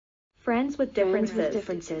Friends with differences.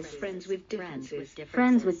 Friends with differences.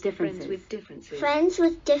 Friends with differences. Friends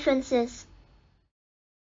with differences.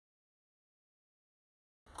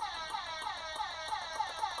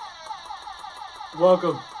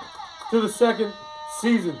 Welcome to the second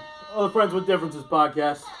season of the Friends with Differences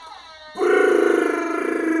podcast.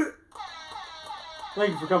 Thank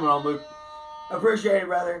you for coming on, Luke. Appreciate it,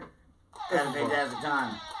 brother. Had a fantastic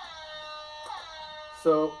time.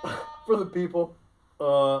 So, for the people,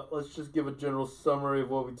 let's just give a general summary of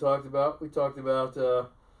what we talked about. We talked about the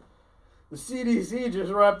CDC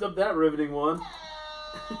just wrapped up that riveting one.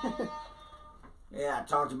 Yeah,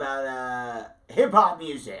 talked about hip-hop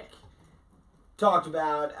music. Talked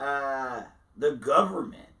about the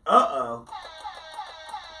government.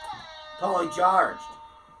 PolyCharged.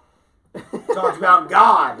 Talked about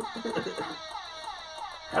God.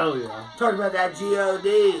 Hell yeah. Talked about that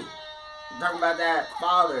G-O-D. Talking about that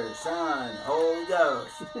Father, Son, Holy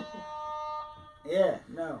Ghost. Yeah,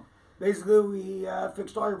 no. Basically, we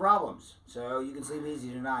fixed all your problems. So you can sleep easy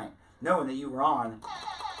tonight, knowing that you were on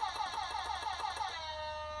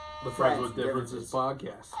The Friends with Differences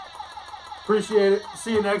podcast. Appreciate it.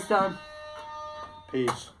 See you next time.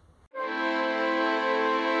 Peace.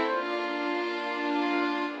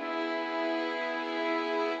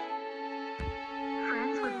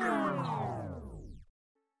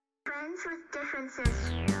 Friends with differences.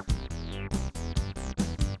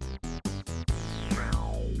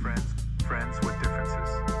 Friends with differences.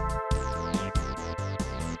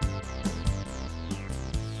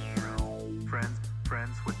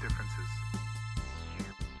 Friends with differences.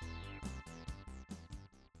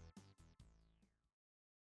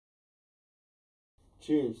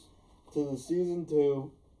 Cheers to the season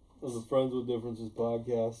 2 of the Friends with Differences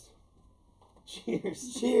podcast.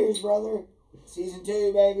 Cheers. Cheers, brother. Season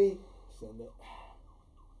 2, baby. Send it.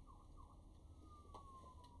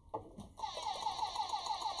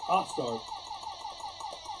 Hot start.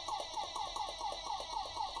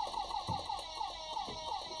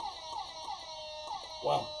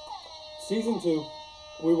 Wow. Season 2.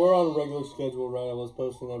 We were on a regular schedule, right? I was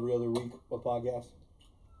posting every other week a podcast.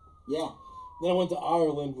 Yeah. Then I went to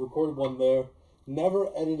Ireland, recorded one there. Never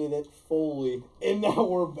edited it fully. And now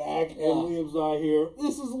we're back, and Liam's not here.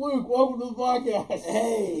 This is Luke. Welcome to the podcast.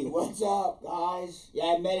 Hey, what's up, guys?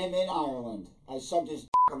 Yeah, I met him in Ireland. I sucked his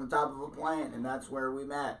on the top of a plane, and that's where we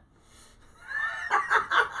met.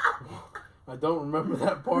 I don't remember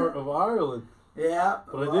that part of Ireland. Yeah.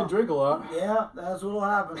 But I did drink a lot. Yeah, that's what'll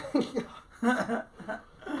happen.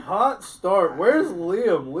 Hot start. Where's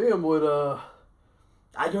Liam? Liam would,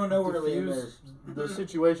 I don't know where Liam diffuse is. the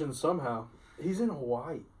situation somehow. He's in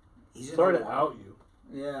Hawaii. He's in Sorry to Hawaii. out you.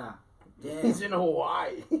 Yeah. Damn. He's in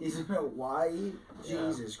Hawaii. He's in Hawaii? Yeah.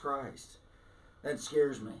 Jesus Christ. That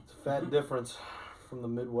scares me. It's a fat difference from the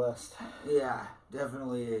Midwest. Yeah,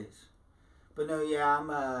 definitely is. But no, yeah,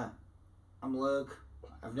 I'm Luke.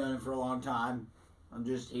 I've known him for a long time. I'm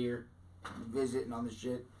just here, visiting on the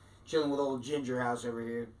shit. Chilling with old Ginger House over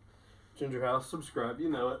here. Ginger House, subscribe. You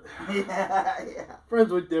know it. Yeah.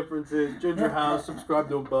 Friends with Differences, Ginger House, subscribe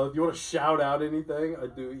to them both. You want to shout out anything? I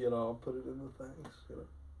do, I'll put it in the things.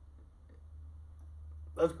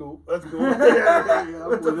 That's cool. That's cool. Yeah,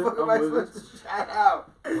 What the fuck am I supposed to shout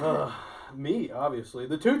out? Me, obviously.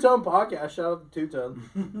 The Two-Tone Podcast. Shout out to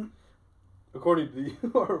Two-Tone. According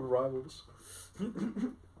to our rivals.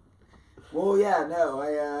 Well, yeah, no,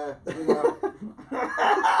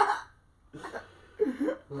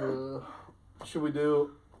 Should we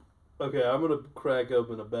do... Okay, I'm going to crack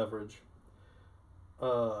open a beverage.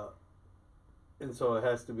 And so it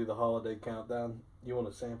has to be the holiday countdown. You want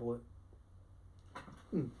to sample it?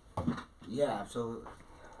 Yeah, absolutely.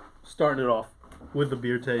 Starting it off with the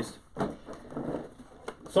beer taste.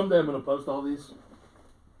 Someday I'm going to post all these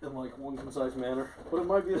in like one concise manner. But it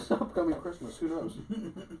might be this upcoming Christmas. Who knows?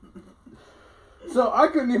 So I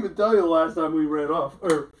couldn't even tell you the last time we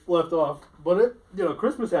left off. But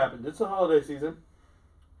Christmas happened. It's the holiday season.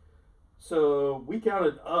 So we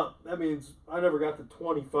counted up. That means I never got to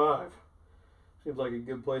 25. Seems like a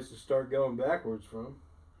good place to start going backwards from.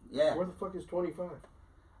 Yeah. Where the fuck is 25?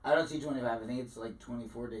 I don't see 25. I think it's like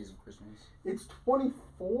 24 days of Christmas. It's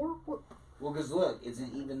 24? What? Well, because look, it's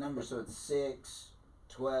an even number, so it's 6,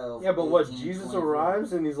 12, Yeah, but 18, what? Jesus 24.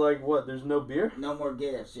 arrives and he's like, what? There's no beer? No more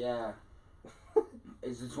gifts, yeah.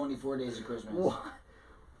 It's the 24 days of Christmas.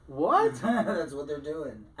 What? That's what they're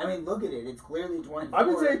doing. I mean, look at it. It's clearly 24. I've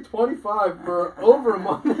been saying 25 for over a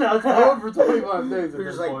month now. It's over 25 days at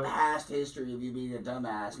There's this like point. past history of you being a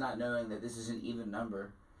dumbass, not knowing that this is an even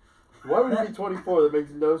number. Why would it be 24? That makes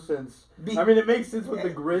no sense. I mean, it makes sense with the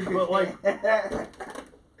grid, but like...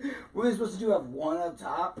 Were they supposed to have one up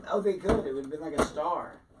top? Oh, they could. It would have been like a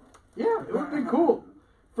star. Yeah, it would be cool.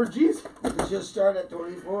 For Jesus. Let's just start at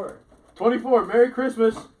 24. 24, Merry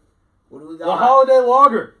Christmas. What do we The got? Holiday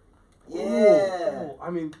Lager. Yeah. Ooh, I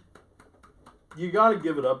mean, you got to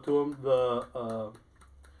give it up to them. The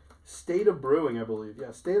State of Brewing, I believe.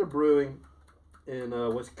 Yeah, State of Brewing in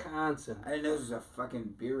Wisconsin. I didn't know this was a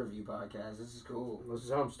fucking beer review podcast. This is cool. This is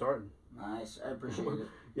how I'm starting. Nice. I appreciate it.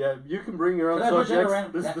 Yeah, you can bring your own Can I put you at a subjects.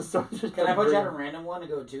 random- This is the subject. Can I I'm put you out a bringing. random one to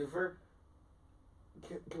go twofer?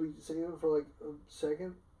 Can we save it for like a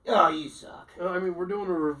second? Oh, you suck. I mean, we're doing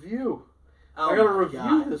a review. Oh, I gotta my review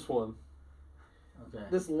God. this one. Okay.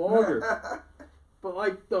 This lager. But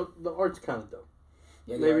like the art's kind of dope.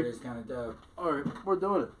 Yeah, the Maybe- art is kind of dope. All right, we're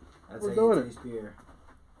doing it. That's We're how doing you it. taste beer.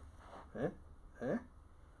 Look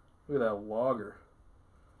at that lager.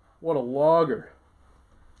 What a lager.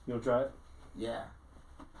 You wanna try it? Yeah.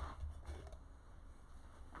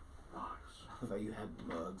 I thought you had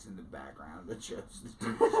mugs in the background that shows the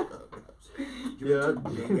two logos. You Yeah. had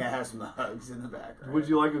big ass mugs in the background. Would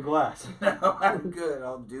you like a glass? No, I'm good.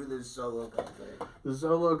 I'll do this solo cup thing. The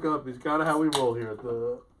solo cup is kind of how we roll here at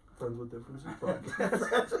the Friends with Differences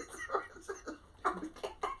podcast.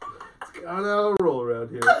 It's kind of how we roll around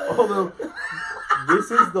here. Although,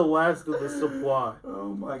 this is the last of the supply. Oh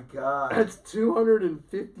my God. That's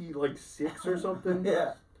 250, like 6 or something.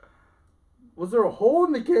 Yeah. Was there a hole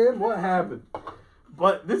in the can? What happened?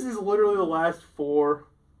 But this is literally the last 4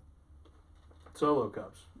 solo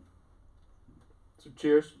cups. So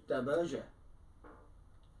cheers. Daboja.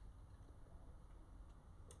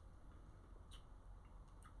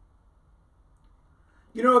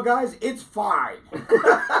 You know what, guys? It's fine.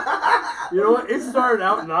 You know what? It started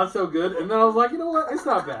out not so good, and then I was like, you know what? It's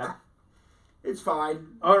not bad. It's fine.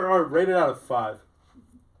 Or rate it out of 5.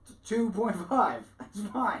 2.5. It's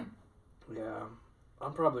fine. Yeah,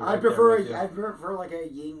 I'm probably. I Right there prefer with you. I prefer like a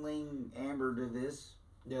Yingling Amber to this.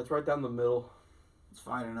 Yeah, it's right down the middle. It's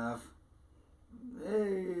fine enough.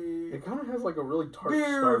 Hey. It kind of has like a really tart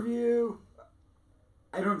Beer start. review.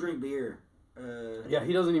 I don't drink beer. Yeah,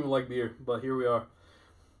 he doesn't even like beer, but here we are.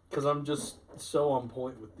 Because I'm just so on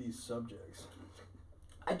point with these subjects.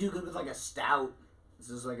 I do good with like a stout. This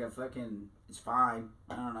is like a fucking. It's fine.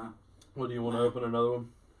 I don't know. What, do you want to open another one?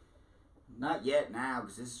 Not yet now,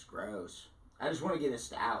 because this is gross. I just want to get a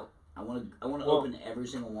stout. I want to Well- open every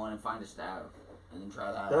single one and find a stout, and then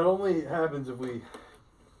try that. That only happens if we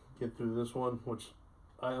get through this one, which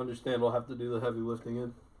I understand I'll have to do the heavy lifting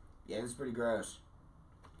in. Yeah, this is pretty gross.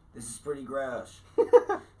 This is pretty gross.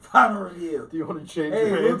 Final review. Do you want to change Hey,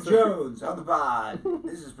 your Luke answer? Jones on the pod.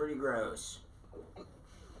 This is pretty gross.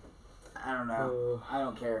 I don't know. I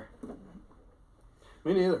don't care.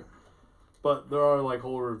 Me neither. But there are like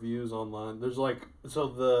whole reviews online. There's like, so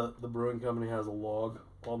the brewing company has a log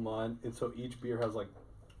online, and so each beer has like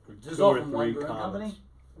Just 2 all or from one 3 brewing comments.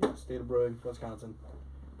 Yeah, State of Brewing, Wisconsin.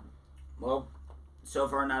 Well, so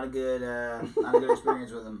far not a good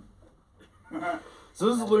experience with him. So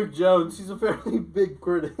this is Luke Jones. He's a fairly big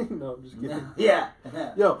critic. No, I'm just kidding. Yeah.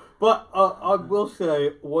 Yo, but I will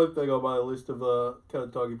say one thing on my list of kind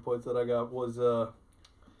of talking points that I got was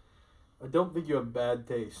I don't think you have bad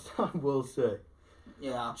taste. I will say.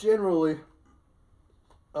 Yeah. Generally,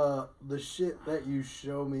 the shit that you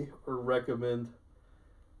show me or recommend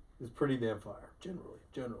is pretty damn fire.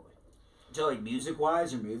 Generally. So like music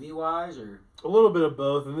wise or movie wise or A little bit of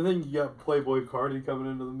both, and then you got Playboy Cardi coming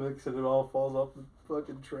into the mix, and it all falls off the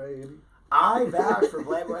fucking tray. I vouch for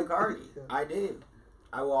Playboy Cardi. Yeah. I do.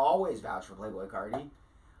 I will always vouch for Playboy Cardi.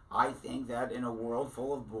 I think that in a world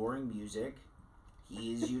full of boring music,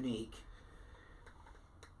 he is unique.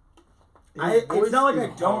 His It's voice not like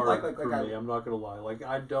is I don't hard like for I me. I'm not gonna lie. Like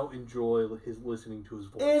I don't enjoy his listening to his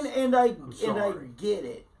voice. and I sorry. get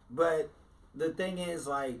it, but the thing is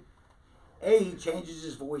like, A, he changes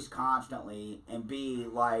his voice constantly, and B,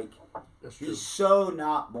 like That's true. he's so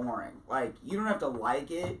not boring. Like you don't have to like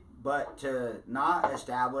it, but to not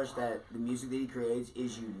establish that the music that he creates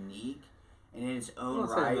is unique and in its I'm own not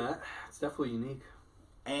saying right. that. It's definitely unique.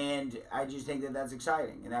 And I just think that that's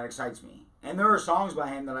exciting, and that excites me. And there are songs by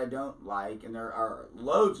him that I don't like, and there are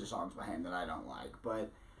loads of songs by him that I don't like.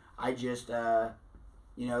 But I just,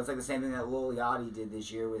 it's like the same thing that Lil Yachty did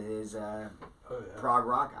this year with his prog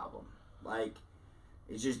rock album. Like,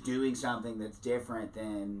 it's just doing something that's different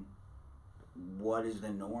than what is the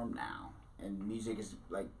norm now. And music is,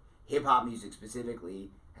 like, hip-hop music specifically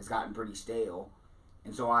has gotten pretty stale.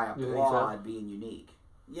 And so I You think applaud being unique.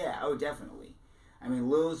 Yeah, oh, definitely. I mean,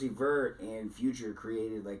 Lil Uzi Vert and Future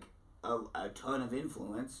created, like, a ton of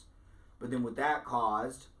influence. But then what that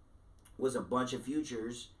caused was a bunch of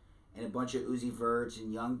Futures and a bunch of Uzi Verts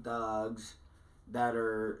and Young Thugs that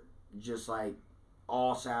are just like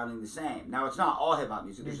all sounding the same. Now it's not all hip hop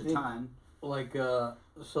music. There's a ton. Like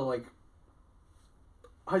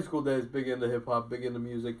high school days, big into hip hop, big into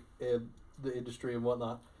music and the industry and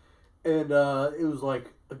whatnot. And it was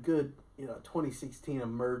like a good, 2016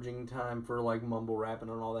 emerging time for like mumble rapping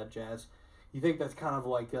and all that jazz. You think that's kind of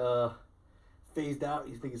like phased out?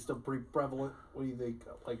 You think it's still pretty prevalent? What do you think?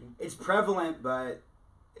 Like, it's prevalent, but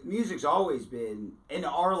music's always been, in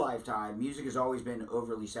our lifetime, music has always been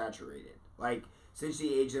overly saturated. Like, since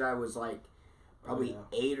the age that I was like probably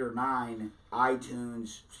 8 or 9,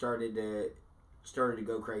 iTunes started to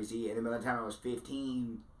go crazy, and then by the time I was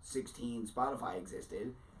 15, 16, Spotify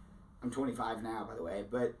existed. I'm 25 now, by the way,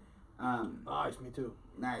 but nice, me too.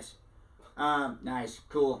 Nice, nice,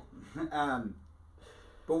 cool.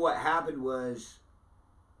 But what happened was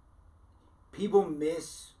people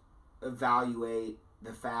misevaluate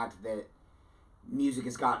the fact that music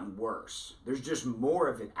has gotten worse. There's just more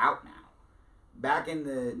of it out now. Back in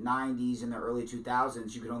the 90s and the early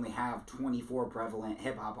 2000s, you could only have 24 prevalent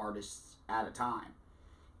hip-hop artists at a time.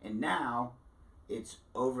 And now, it's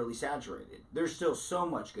overly saturated. There's still so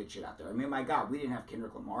much good shit out there. I mean, my God, we didn't have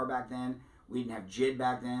Kendrick Lamar back then. We didn't have Jid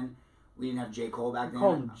back then. We didn't have J. Cole back then.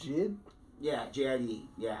 Call him Jid? Yeah, J.I.D.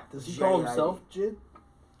 Yeah. Does he call himself Jid?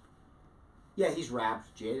 Yeah, he's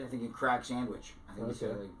rapped Jid. I think in Crack Sandwich. I think he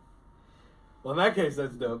said like... Well, in that case,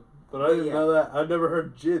 that's dope. But I didn't know that. I've never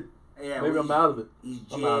heard Jid. Yeah, maybe I'm out of it. He's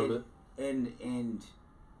Jid. I'm out of it. And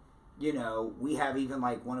we have even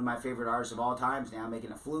like one of my favorite artists of all times now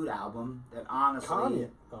making a flute album that honestly... Kanye.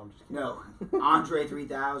 No, I'm just kidding. No, Andre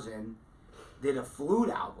 3000 did a flute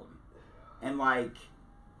album. And like,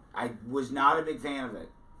 I was not a big fan of it.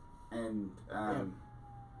 And,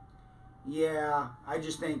 I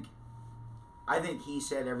just think... I think he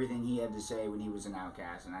said everything he had to say when he was an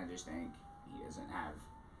Outcast, and I just think he doesn't have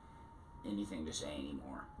anything to say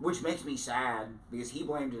anymore. Which makes me sad, because he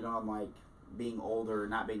blamed it on, like, being older,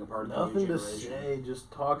 not being a part of the new generation. Nothing to say, just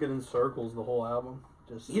talking in circles the whole album.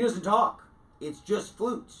 He doesn't talk. It's just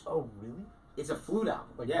flutes. Oh, really? It's a flute album.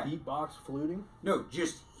 Like beatbox fluting? No,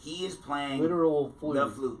 just he is playing literal flute. The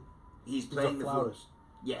flute. He's playing the flute.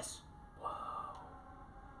 Yes. Wow.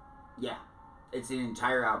 Yeah. It's an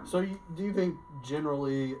entire album. So do you think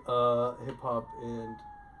generally hip-hop and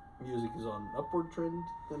music is on an upward trend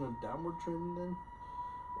than a downward trend then?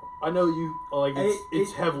 I know you, like,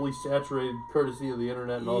 it's heavily saturated courtesy of the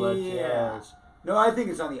internet and all that jazz. No, I think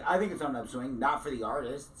it's on an upswing, not for the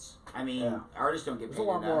artists. I mean, artists don't get paid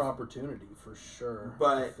enough. There's a lot more opportunity, for sure.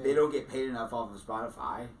 But they don't get paid enough off of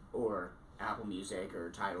Spotify or Apple Music or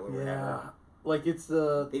Tidal or whatever. Like, it's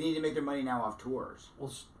they need to make their money now off tours.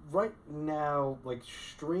 Well, right now, like,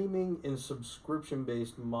 streaming and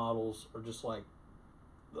subscription-based models are just, like,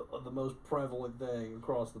 the most prevalent thing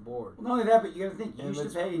across the board. Well, not only that, but you got to think, you used to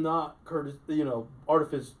pay... not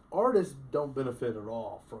artists don't benefit at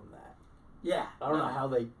all from that. Yeah. I don't know how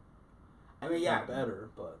they... I mean,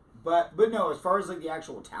 better, but... But no, as far as, like, the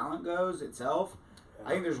actual talent goes itself,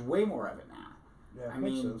 I think there's way more of it now. Yeah,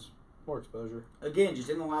 makes sense. More exposure. Again, just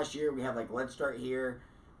in the last year, we have, like, Let's Start Here,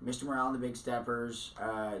 Mr. Morale and the Big Steppers,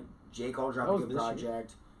 J. Cole dropped a good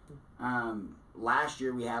project. Last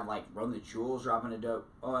year, we had, like, Run the Jewels dropping a dope...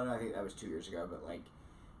 Oh, no, I think that was 2 years ago, but, like,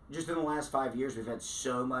 just in the last 5 years, we've had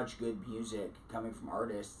so much good music coming from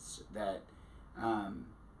artists that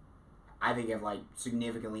I think have, like,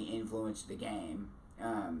 significantly influenced the game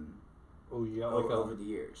over the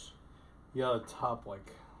years. You got a top, like,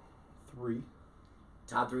 3?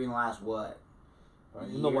 Top 3 in the last what?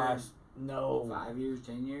 In the last... No. 5 years,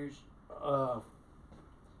 10 years? I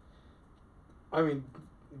mean...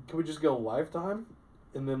 Can we just go lifetime?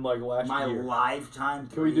 And then, like, last year? My lifetime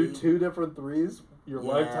 3? Can we do 2 different 3s? Your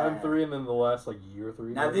lifetime 3 and then the last, like, year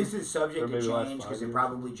 3? Now, this is subject to change because it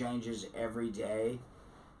probably changes every day.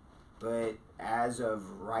 But as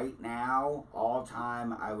of right now, all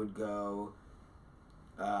time, I would go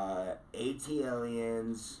AT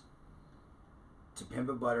Aliens, To Pimp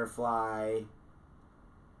a Butterfly,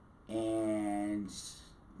 and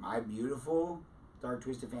My Beautiful Dark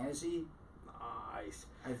Twisted Fantasy. Nice.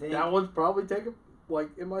 I think that one's probably taken,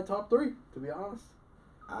 like, in my top 3, to be honest.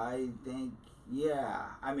 I think, yeah.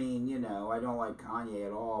 I mean, I don't like Kanye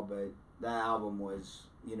at all, but that album was,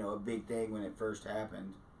 a big thing when it first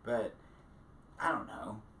happened. But I don't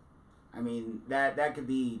know. I mean, that could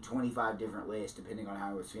be 25 different lists depending on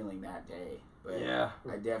how I was feeling that day. But yeah,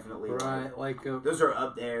 I definitely those are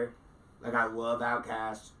up there. Like, I love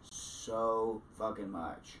Outkast so fucking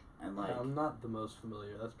much, and like I'm not the most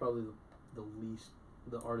familiar. That's probably the least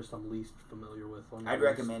the artist I'm least familiar with. On I'd your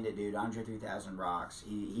list. recommend it, dude. Andre 3000 rocks.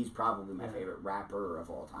 He's probably my Yeah. favorite rapper of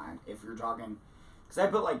all time. If you're talking, because I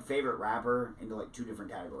put like favorite rapper into like 2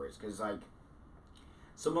 different categories. Because like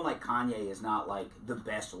someone like Kanye is not like the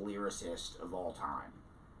best lyricist of all time.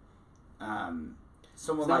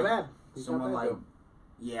 Someone He's not like bad. He's someone not bad, like though.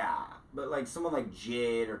 yeah, but like someone like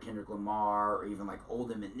Jid or Kendrick Lamar or even like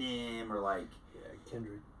old Eminem or like Yeah,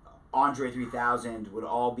 Kendrick. Andre 3000 would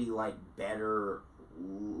all be like better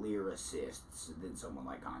lyricists than someone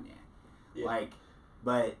like Kanye. Yeah. Like,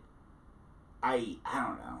 but I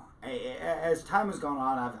don't know. As time has gone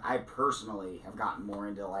on, I personally have gotten more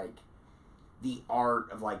into like the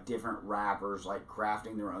art of like different rappers like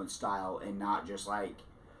crafting their own style and not just like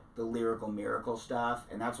the lyrical miracle stuff.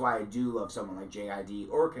 And that's why I do love someone like J.I.D.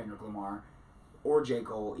 or Kendrick Lamar or J.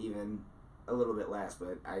 Cole even a little bit less,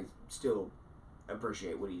 but I still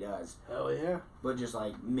appreciate what he does. Hell yeah. But just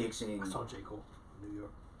like mixing. I saw J. Cole in New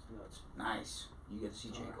York. It's nuts. Nice. You get to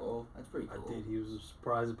see J. Cole. That's pretty cool. I did. He was a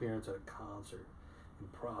surprise appearance at a concert in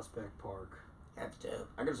Prospect Park. That's dope.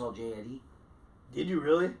 I could have saw J.I.D. Did you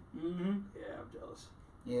really? Mm-hmm. Yeah, I'm jealous.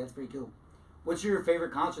 Yeah, that's pretty cool. What's your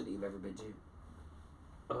favorite concert that you've ever been to?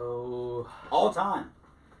 Oh, All time.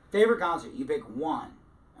 Favorite concert. You pick one,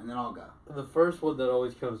 and then I'll go. the first one that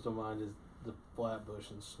always comes to mind is the Flatbush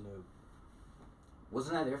and Snoop.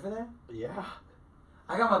 Wasn't I there for that? Yeah.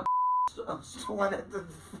 I got my stolen at the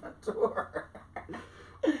front door.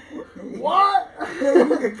 What?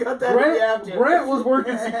 You can cut that if you have to. Grant was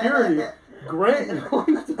working security. Grant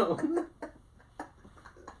joined them.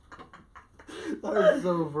 That was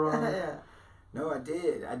so fraud. No, I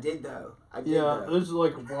did. I did though. I did. Yeah, though. this is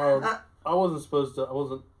like wild. I wasn't supposed to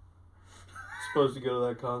go to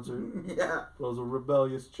that concert. Yeah. I was a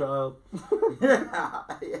rebellious child.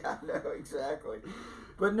 Yeah, no, exactly.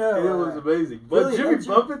 But no, And it was amazing. But really, Jimmy don't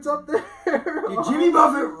you- Buffett's up there. dude, Jimmy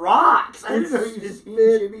Buffett rocks. I didn't know you It's seen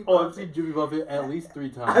spit. Jimmy Oh, I've Buffett. seen Jimmy Buffett at least 3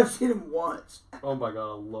 times. I've seen him once. Oh my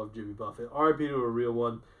god, I love Jimmy Buffett. R.I.P. to a real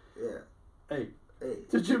one. Yeah. Hey, Hey,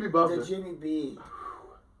 to Jimmy the Buffett. Jimmy B.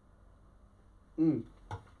 Mm.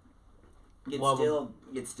 Love him.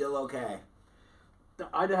 It's still okay.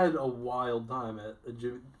 I'd had a wild time at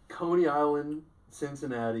Coney Island,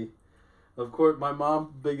 Cincinnati. Of course, my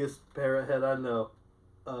mom, biggest parrot head I know,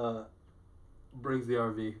 brings the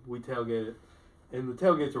RV. We tailgate it. And the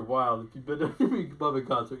tailgates are wild. If you've been to a Jimmy Buffett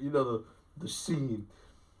concert, you know the scene.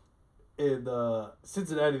 In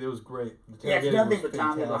Cincinnati, it was great. The Yeah, it's tailgating nothing was but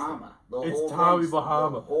Tommy fantastic. Bahama. It's Tommy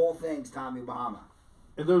Bahama. The whole thing's Tommy Bahama.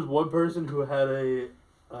 And there was one person who had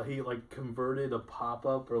he like converted a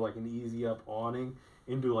pop-up or like an easy up awning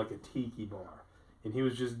into like a tiki bar. And he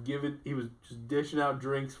was just dishing out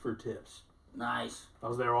drinks for tips. Nice. I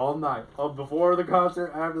was there all night. Before the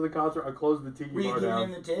concert, after the concert, I closed the tiki Were you bar giving down.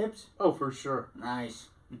 him the tips? Oh, for sure. Nice.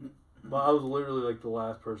 But I was literally like the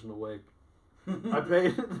last person awake. I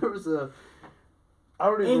paid, I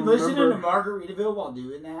don't even Hey, listening to remember. Margaritaville while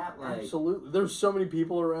doing that, like Absolutely. There was so many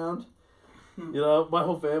people around. You know, my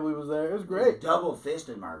whole family was there. It was great. double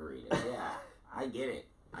fisted margaritas. Yeah, I get it.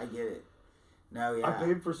 No, yeah. I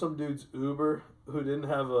paid for some dude's Uber who didn't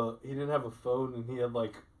have a phone and he had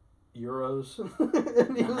like euros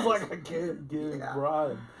and he was like, I can't give Yeah.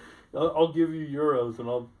 bribe. I'll give you euros and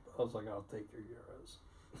I was like, I'll take your euros.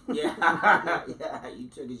 Yeah, yeah. You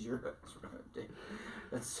took his euros from him, dude.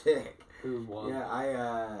 That's sick. It was wild.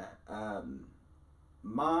 Yeah,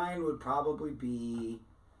 mine would probably be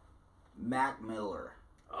Mac Miller.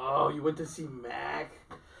 Oh, you went to see Mac?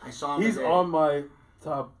 I saw him. He's at on my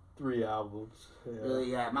top 3 albums. Yeah.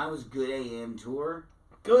 Really, yeah. Mine was Good AM Tour.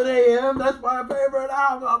 Good AM, that's my favorite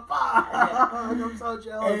album. Fuck, I'm so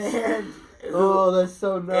jealous. And Oh, that's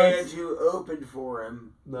so and nuts. who opened for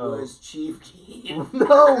him No. was Chief Keef.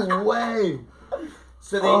 No way.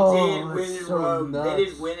 So they Oh, did Win that's in so Rome. nuts. They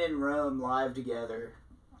did Win in Rome live together.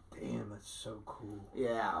 Damn, that's so cool.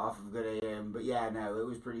 Yeah, off of Good AM. But yeah, no, it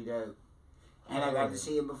was pretty dope. And I got to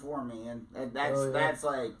see him before, man. That's Oh, yeah.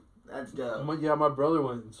 that's dope. My brother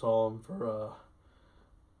went and saw him for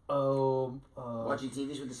Watching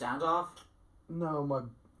TVs with the sound off. no, my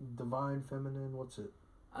Divine Feminine. What's it?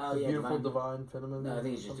 Oh The yeah, Beautiful Divine Feminine. No, I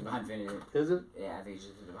think it's just something? Divine Feminine. Is it Yeah, I think it's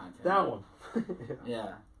just the Divine Feminine. that one? Yeah.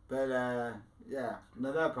 Yeah, but yeah,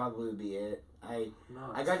 no, that probably would be it. I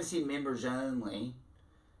Nuts. got to see Members Only,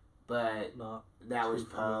 but Not that was too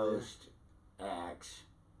familiar. post X,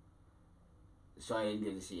 so I didn't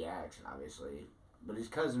get to see X, obviously. But his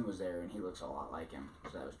cousin was there, and he looks a lot like him,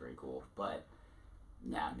 so that was pretty cool. But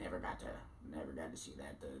no, never got to see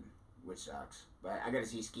that, dude, which sucks. But I got to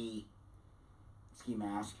see Ski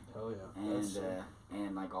Mask, Hell yeah. and That's,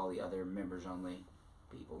 and like all the other Members Only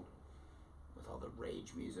people. with all the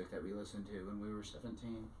rage music that we listened to when we were 17.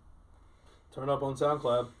 Turn up on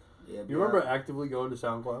SoundCloud. Yeah, You remember actively going to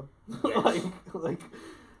SoundCloud? Yes. like,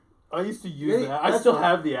 I used to use Yeah, that. I that's still what-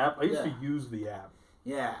 have the app. I used yeah. to use the app.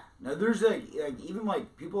 Yeah. No, there's like even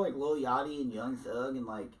like people like Lil Yachty and Young Thug and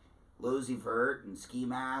like Lil Uzi Vert and Ski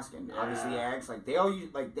Mask and obviously X, like they all use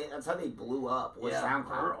that's how they blew up with SoundCloud.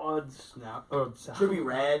 Or on Snap. Or Should Be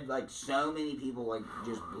Red, like so many people like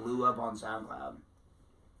just blew up on SoundCloud.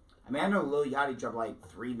 I mean, I know Lil Yachty dropped like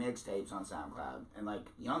 3 mixtapes on SoundCloud, and like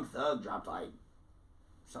Young Thug dropped like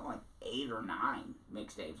something like 8 or 9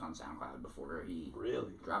 mixtapes on SoundCloud before he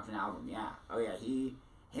Really? dropped an album. Yeah. Oh yeah,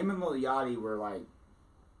 him and Lil Yachty were like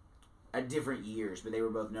at different years, but they were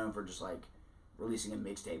both known for just like releasing a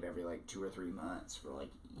mixtape every like 2 or 3 months for like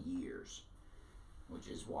years, which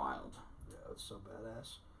is wild. Yeah, that's so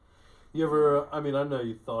badass. You ever, I mean, I know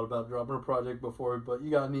you thought about dropping a project before, but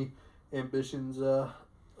you got any ambitions to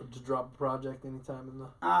drop a project anytime in the...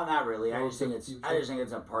 Oh, not really. I Well, just think it's I just think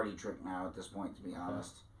it's a party trick now at this point, to be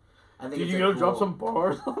honest. I think Did it's you a go drop cool- some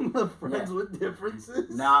bars on the Friends Yeah. with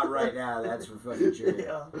Differences? Not right now. That's for fucking sure.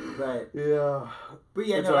 Yeah. But Yeah.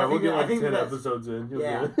 yeah, It's no, alright, I we'll think get that, like I think 10 that's episodes in. You'll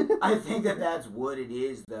yeah. get it. I think that that's what it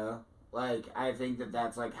is, though. Like, I think that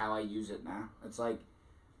that's like how I use it now. It's like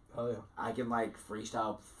Oh, yeah. I can like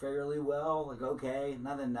freestyle fairly well. Like, okay,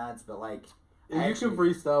 nothing nuts, but like And you can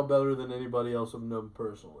freestyle better than anybody else I've known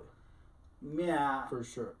personally. Yeah, For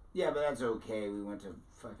sure. yeah, but that's okay. We went to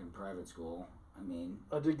fucking private school. I mean,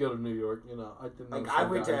 I did go to New York, you know. I didn't know like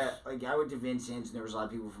some guys. I went to Vincent's, and there was a lot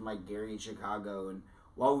of people from like Gary and Chicago, and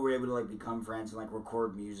while we were able to like become friends and like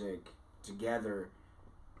record music together,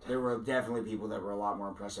 there were definitely people that were a lot more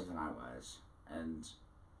impressive than I was, and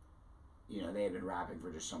you know they had been rapping for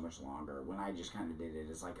just so much longer. When I just kind of did it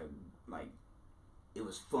as like it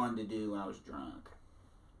was fun to do when I was drunk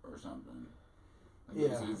or something. Like, it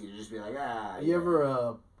was Yeah. easy to just be like, ah. You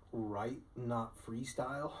ever write, not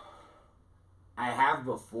freestyle? I have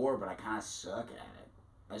before, but I kind of suck at it.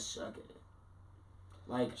 I suck at it.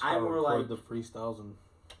 Like, Just I gotta more record like... the freestyles and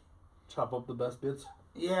chop up the best bits.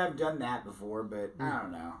 Yeah, I've done that before, but I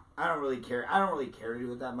don't know. I don't really care. I don't really care to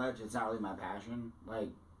do it that much. It's not really my passion. Like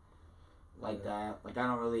that. Like, I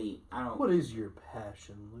don't... What is your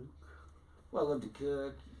passion, Luke? Well, I love to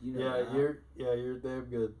cook. You know Yeah, that. you're a damn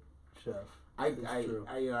good chef. It's true.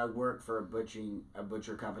 I work for a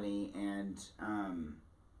butcher company, and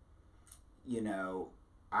you know,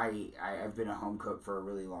 I've been a home cook for a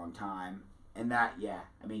really long time, and that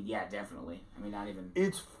definitely. I mean, not even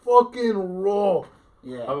It's fucking raw.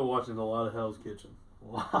 yeah. I've been watching a lot of Hell's Kitchen.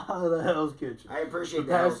 A lot of Hell's Kitchen. I appreciate The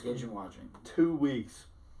the Hell's past- Kitchen watching. 2 weeks.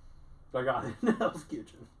 I got into Hell's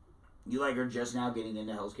Kitchen. You like are just now getting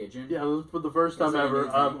into Hell's Kitchen? Yeah, it was for the first Is time that a ever. new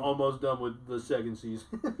I'm thing? almost done with the second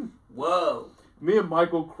season. Whoa. Me and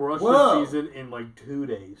Michael crushed Whoa. the season in like 2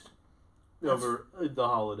 days over the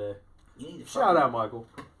holiday. You need to Shout out, Michael.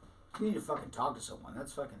 You need to fucking talk to someone.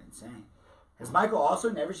 That's fucking insane. Has Michael also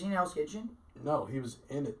never seen Hell's Kitchen? No, he was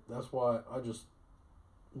in it. That's why I just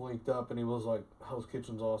linked up and he was like, Hell's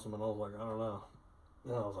Kitchen's awesome. And I was like, I don't know.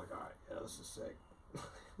 And I was like, alright, yeah, this is sick.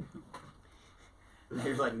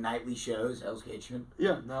 There's like nightly shows, Hell's Kitchen.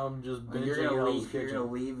 Yeah, now I'm just Like, binging you're gonna Hell's leave. You're Kitchen.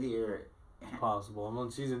 gonna leave here. Possible. I'm on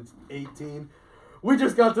season 18. We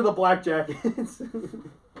just got to the Black Jackets.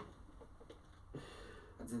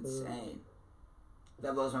 That's insane.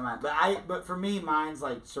 That blows my mind. But for me, mine's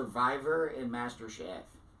like Survivor and MasterChef.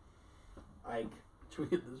 Like, Should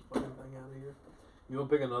we get this fucking thing out of here? You want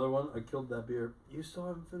to pick another one? I killed that beer. You still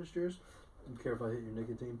haven't finished yours? I'm careful I hit your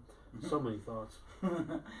nicotine. So many thoughts.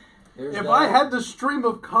 there's If that. I had the stream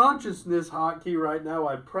of consciousness hotkey right now,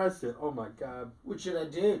 I'd press it. Oh my god. What should I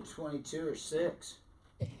do? 22 or 6?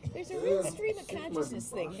 There's a real stream of consciousness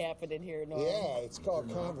thing happening here, Norm. Yeah, it's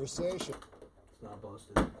called conversation. It's not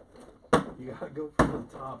busted. You gotta go from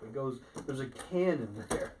the top. It goes. There's a can in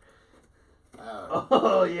there.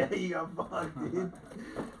 Oh yeah, you got fucked, dude.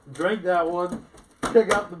 Drink that one.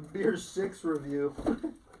 Check out the Beer 6 review.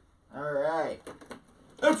 Alright.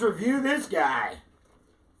 Let's review this guy.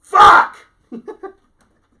 Fuck!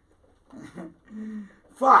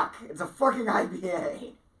 Fuck. It's a fucking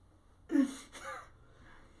IPA.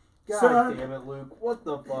 God Son. damn it, Luke. What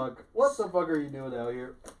the fuck? What the fuck are you doing out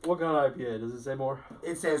here? What kind of IPA? Does it say more?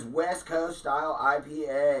 It says West Coast style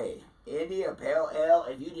IPA. India Pale Ale.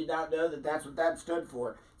 If you did not know that that's what that stood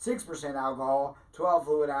for. 6% alcohol, 12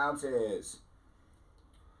 fluid ounces.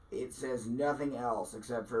 It says nothing else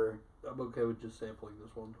except for, I'm okay with just sampling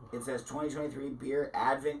this one. it says 2023 beer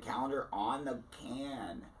advent calendar on the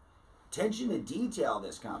can. Attention to detail,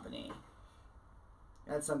 this company.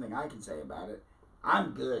 That's something I can say about it.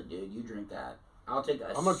 I'm good, dude. You drink that. I'll take a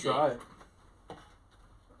I'm gonna sip. try it.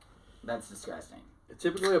 That's disgusting.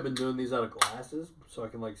 Typically, I've been doing these out of glasses, so I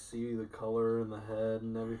can like see the color in the head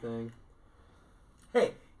and everything.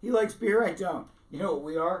 Hey, he likes beer. I don't. You know what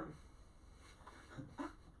we are?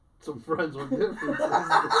 Some friends with differences.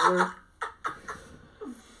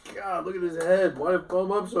 God, look at his head. Why did it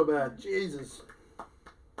foam up so bad? Jesus.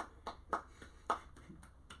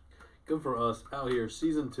 Good for us out here.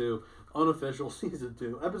 Season 2, unofficial season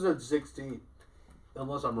 2, episode 16.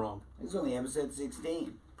 Unless I'm wrong. It's only episode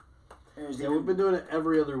 16. Yeah, we've been doing it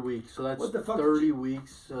every other week, so that's What the fuck 30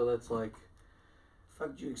 weeks. So that's like. The fuck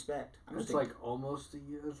did you expect? It's like almost a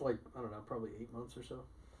year. It's like, I don't know, probably 8 months or so.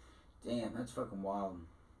 Damn, that's fucking wild.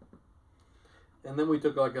 And then we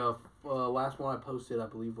took like a last one I posted, I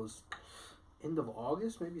believe, was end of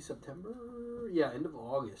August, maybe September. Yeah, end of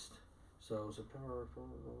August. So September, 4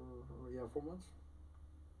 months.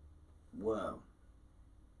 Whoa.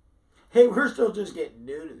 Hey, we're still just getting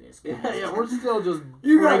new to this, guys. Yeah, we're still just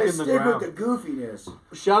You gotta breaking the stick ground. with the goofiness.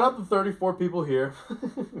 Shout out to 34 people here.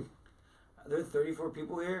 Are there 34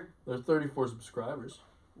 people here? There's 34 subscribers.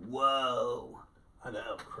 Whoa. I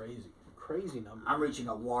know, crazy number. I'm reaching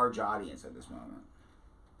a large audience at this moment.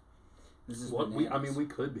 This is What bananas. we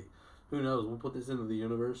could be. Who knows? We'll put this into the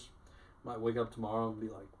universe. Might wake up tomorrow and be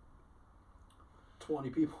like 20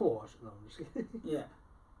 people watching. No, I'm just kidding. Yeah.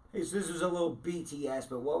 Hey, so this was a little BTS,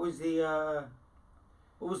 but what was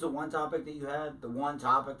the one topic that you had? The one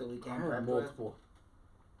topic that we I came had prepped with? multiple.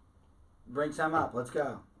 Bring some up. Let's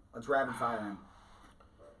go. Let's rapid fire them.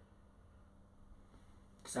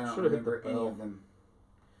 Because I don't Should've hit the remember any bell. of them.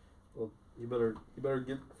 Well, you better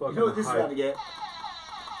get fucking You know what this is hyped. about to get?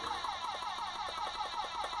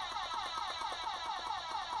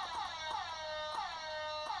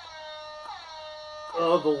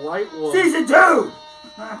 Oh, the light one. Season 2!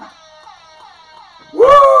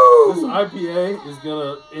 Woo! This IPA is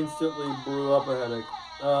gonna instantly brew up a headache.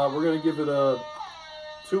 We're gonna give it a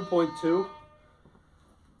 2.2.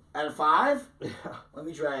 Out of 5? Yeah, Let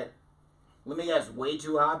me try it. Let me guess. Way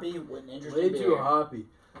too hoppy? What an interesting way beer. too hoppy.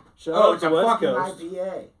 Shout Oh, out it's to a West fucking Coast.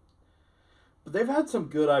 IPA. But they've had some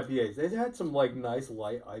good IPAs. They've had some like nice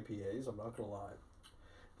light IPAs. I'm not gonna lie.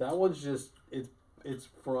 That one's just it's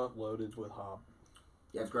front loaded with hop.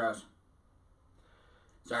 Yeah, it's gross.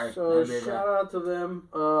 Sorry. So not a beer shout guy. out to them.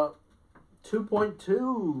 2.2.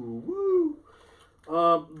 Woo.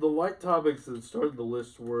 The light topics that started the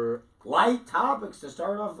list Light topics to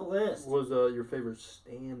start off the list. was your favorite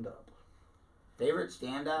stand up, Favorite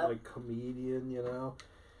stand-up? like comedian. You know,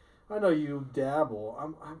 I know you dabble.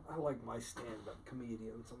 I like my stand up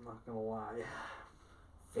comedians. I'm not gonna lie.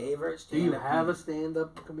 Favorite Do you stand-up? have a stand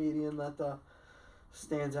up comedian that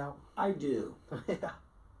stands out? I do. Yeah.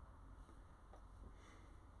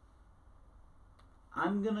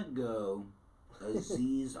 I'm gonna go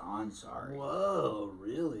Aziz Ansari. Whoa,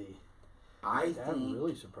 really? I That think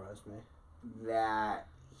really surprised me. that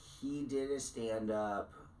he did a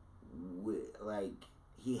stand-up like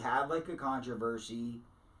he had like a controversy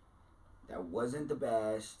that wasn't the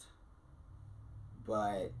best,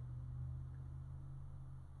 but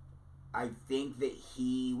I think that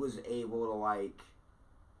he was able to like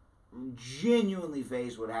genuinely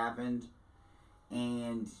face what happened,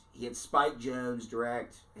 and he had Spike Jonze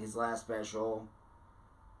direct his last special,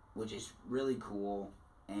 which is really cool.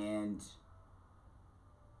 And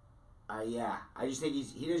I just think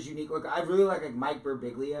he does unique look. I really like Mike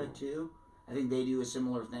Birbiglia too. I think they do a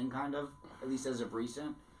similar thing, kind of, at least as of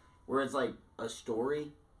recent, where it's like a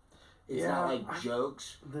story. It's not like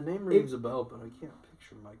jokes. The name rings a bell, but I can't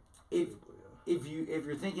picture Mike. If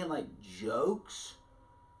you're thinking like jokes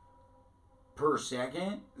per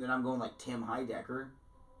second, then I'm going like Tim Heidecker.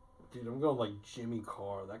 Dude, I'm going like Jimmy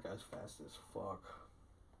Carr. That guy's fast as fuck.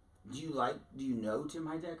 Do you know Tim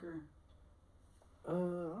Heidecker?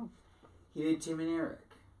 Uh, He did Tim and Eric.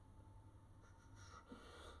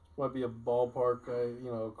 might be a ballpark.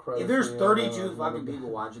 Credit. If there's me, 32 uh, fucking people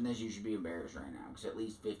watching this, you should be embarrassed right now, because at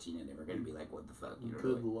least 15 of them are going to be like, what the fuck? You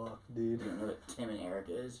Good luck, dude. don't know what Tim and Eric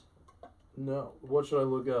is? No. What should I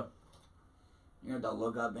look up? You know, don't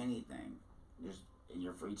look up anything. Just in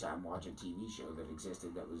your free time, watch a TV show that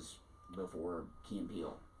existed that was before Key and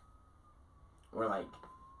Peele. Or like,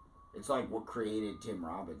 it's like what created Tim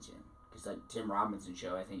Robinson. Because like Tim Robinson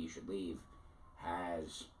show, I Think You Should Leave,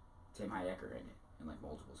 has Tim Heidecker in it, in like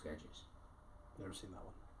multiple sketches. Never seen that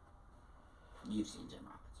one. You've seen Tim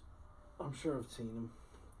Robinson. I'm sure I've seen him.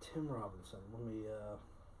 Tim Robinson. Let me.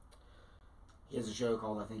 He has a show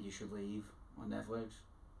called I Think You Should Leave on Netflix.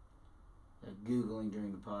 Googling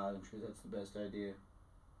during the pod, I'm sure that's the best idea.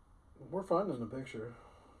 We're finding the picture.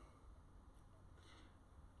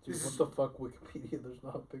 Dude, what the fuck, Wikipedia? There's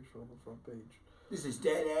not a picture on the front page. This is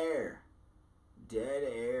dead air. Dead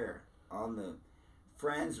air on the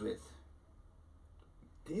Friends with.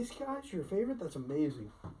 This guy's your favorite? That's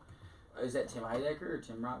amazing. Is that Tim Heidecker or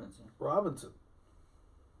Tim Robinson? Robinson.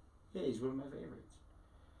 Yeah, he's one of my favorites.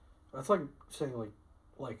 That's like saying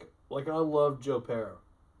like I love Joe Perro,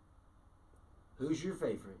 Who's your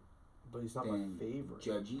favorite? but he's not Then my favorite.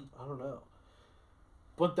 Judgy? I don't know.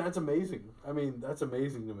 But that's amazing. I mean, that's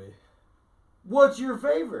amazing to me. What's your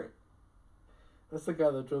favorite? That's the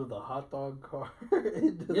guy that drove the hot dog car.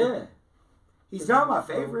 into the- Yeah. He's not my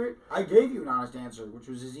favorite. I gave you an honest answer, which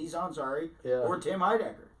was Aziz Ansari Yeah. or Tim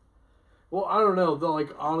Heidecker. Well, I don't know.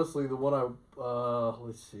 Honestly, the one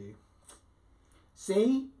let's see.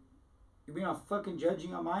 See? You're being all fucking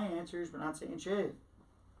judging on my answers, but not saying shit.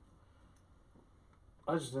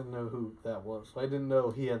 I just didn't know who that was. I didn't know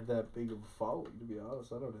he had that big of a following, to be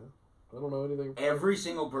honest. I don't know. I don't know anything. Every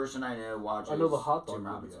single person I know watches I know the hot Tim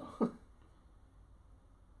dog Robinson. video.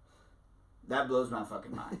 That blows my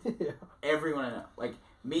fucking mind. Yeah. Everyone I know. Like,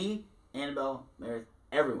 me, Annabelle, Meredith,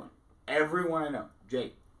 everyone. Everyone I know.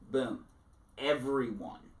 Jake, boom.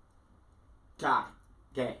 Everyone. Ty,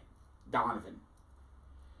 Kay, Donovan.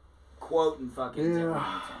 Quoting fucking Tim Yeah.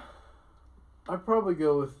 Robinson. I'd probably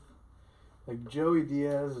go with, like, Joey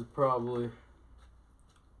Diaz is probably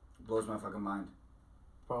Blows my fucking mind.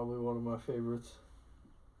 one of my favorites.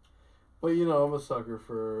 But, you know, I'm a sucker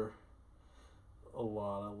for a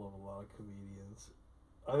lot. I love a lot of comedians.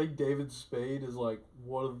 I think David Spade is, like,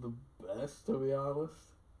 one of the best, to be honest.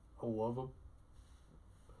 I love him.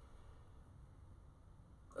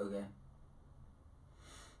 Okay.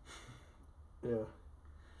 Yeah.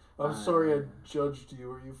 I'm sorry I judged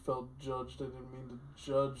you, or you felt judged. I didn't mean to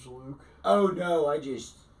judge Luke. Oh, no, I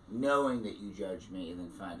just... Knowing that you judged me and then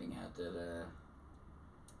finding out that,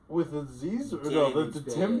 With Aziz? Or no, David the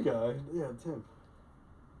Spade. Tim guy. Yeah, Tim.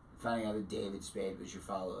 Finding out that David Spade was your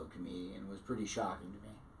follow-up comedian was pretty shocking to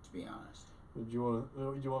me, to be honest. Did you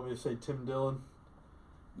want me to say Tim Dillon?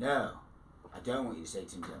 No, I don't want you to say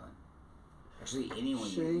Tim Dillon. Actually, anyone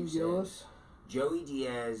Shane you said. Gillis? Joey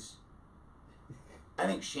Diaz. I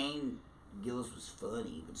think Shane Gillis was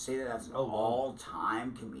funny, but to say that that's an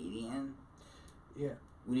all-time comedian Yeah.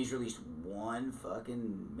 when he's released one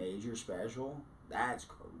fucking major special, that's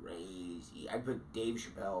crazy. I'd put Dave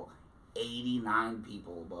Chappelle 89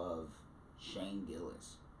 people above Shane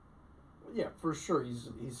Gillis. Yeah, for sure. He's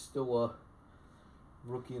still a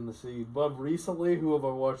rookie in the scene. But recently, who have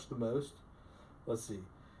I watched the most? Let's see.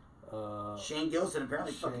 Shane Gillis and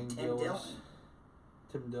apparently Shane fucking Tim Gillis. Dillon.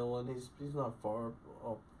 Tim Dillon. He's not far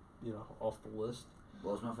off, off the list.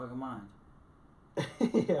 Blows my fucking mind.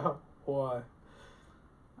 Yeah. Why?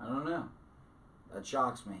 I don't know. That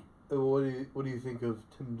shocks me. What do you think of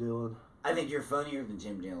Tim Dillon? I think you're funnier than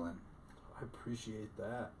Tim Dillon. I appreciate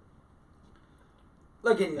that.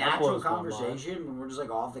 Like in That natural blows my conversation, when we're just like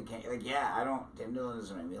off the like, yeah, Tim Dillon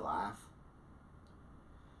doesn't make me laugh.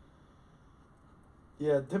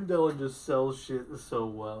 Yeah, Tim Dillon just sells shit so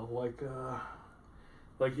well.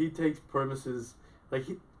 Like he takes premises, like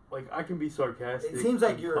I can be sarcastic. It seems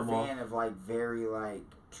like and you're a come off- fan of like very like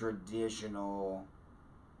traditional,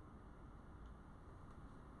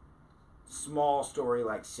 small story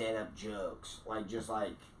like setup jokes. Like just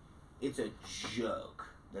like it's a joke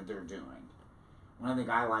that they're doing. When I think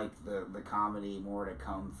I like the comedy more to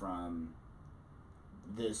come from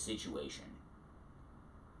the situation.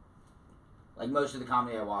 Like most of the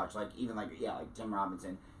comedy I watch, like even like Tim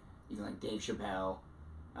Robinson, even like Dave Chappelle,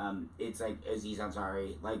 it's like Aziz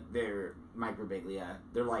Ansari, like they're Mike Birbiglia,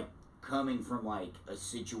 they're like coming from like a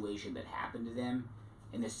situation that happened to them,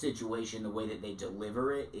 and the situation, the way that they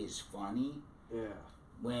deliver it is funny. Yeah.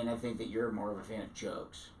 When I think that you're more of a fan of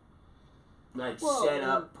jokes, like Well, set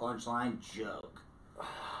up punchline joke.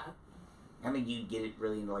 I think you'd get it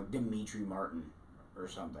really into like Dimitri Martin or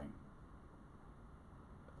something.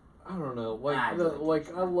 I don't know. I do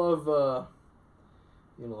like I love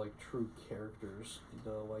like true characters.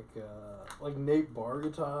 Like Nate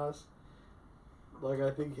Bargataz. Like I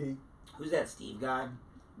think he. Who's that Steve guy?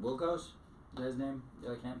 Wilkos? Is that his name? You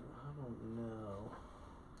like him? I don't know.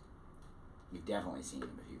 You've definitely seen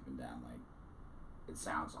him if you've been down like, it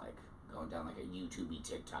sounds like going down like a YouTubey,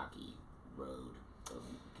 TikTok-y road of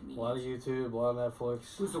comedians. A lot of YouTube, a lot of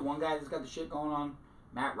Netflix. Who's the one guy that's got the shit going on?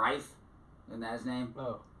 Matt Rife? Isn't that his name?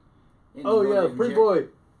 Oh. In Oh yeah, Northern Pretty Gym? Boy.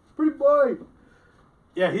 Pretty Boy.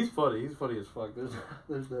 Yeah, he's funny. He's funny as fuck.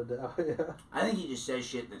 There's no doubt. Yeah. I think he just says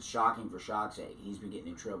shit that's shocking for shock's sake. He's been getting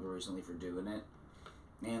in trouble recently for doing it.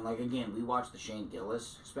 And like again, we watched the Shane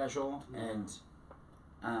Gillis special, and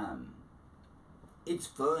it's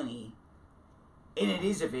funny, And it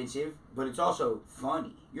is offensive, but it's also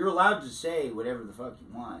funny. You're allowed to say whatever the fuck you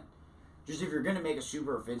want. Just if you're going to make a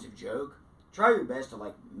super offensive joke, try your best to,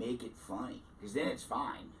 like, make it funny. Because then it's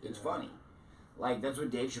fine. It's funny. Like, that's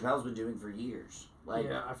what Dave Chappelle's been doing for years. Like,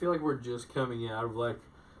 yeah, I feel like we're just coming out of, like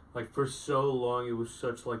for so long, it was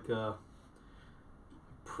such, like, a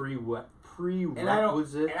prerequisite. And I don't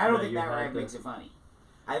think that had makes it funny.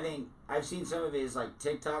 I think I've seen some of his like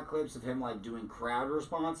TikTok clips of him like doing crowd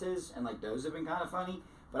responses, and like those have been kind of funny.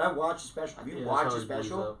 But I watched a special. Have you watched a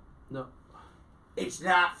special? No. It's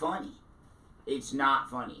not funny. It's not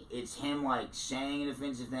funny. It's him like saying an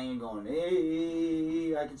offensive thing and going,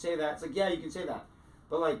 "Hey, I can say that." It's like, yeah, you can say that,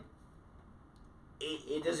 but like,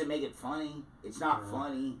 it doesn't make it funny. It's not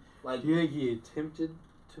funny. Like, do you think he attempted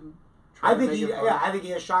to? I think I think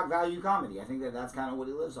he has shock value comedy. I think that's kind of what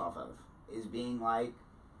he lives off of, is being like,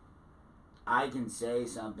 I can say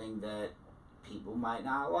something that people might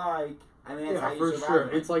not like. I mean, that's how you for survive sure.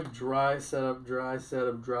 it. It's like dry setup,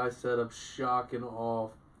 shock and awe,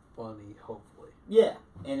 funny. Hopefully. Yeah,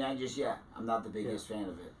 and I'm not the biggest fan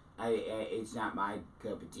of it. It's not my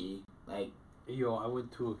cup of tea. Like, yo, I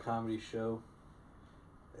went to a comedy show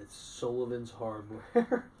at Sullivan's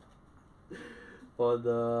Hardware, but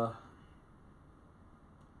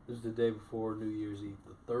it was the day before New Year's Eve,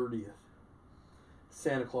 the 30th.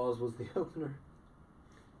 Santa Claus was the opener.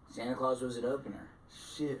 Santa Claus was an opener.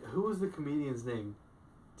 Shit, who was the comedian's name?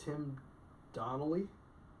 Tim Donnelly?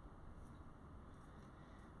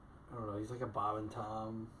 I don't know, he's like a Bob and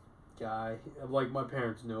Tom guy. Like, my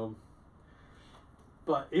parents knew him.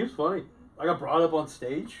 But he was funny. I got brought up on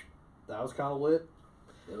stage. That was kind of lit.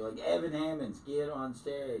 They were like, Evan Hammonds, get on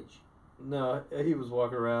stage. No, he was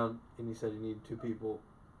walking around and he said he needed 2 people.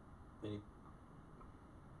 And he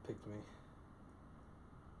picked me.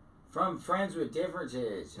 From Friends with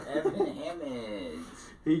Differences, Evan Hammonds.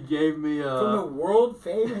 He gave me from the world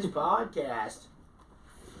famous podcast.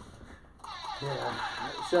 Yeah.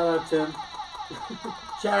 Shout out, Tim.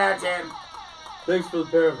 Shout out, Tim. Thanks for the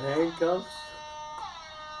pair of handcuffs.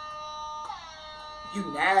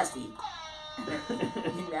 You nasty.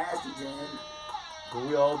 You nasty, Tim. Were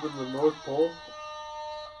we all been to the North Pole?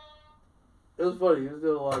 It was funny. He was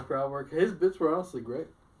doing a lot of crowd work. His bits were honestly great.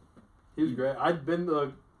 He was great. I'd been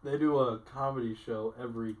to... They do a comedy show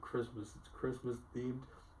every Christmas. It's Christmas themed.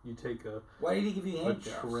 You take Why did he give you a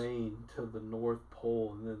handcuffs? train to the North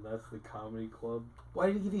Pole, and then that's the comedy club. Why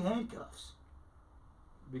did he give you handcuffs?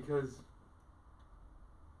 Because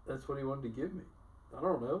that's what he wanted to give me. I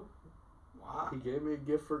don't know. Wow. He gave me a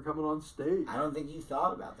gift for coming on stage. I don't think you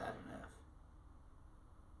thought about that enough.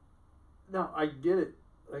 No, I get it.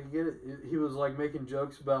 He was like making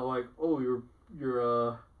jokes about like, oh, your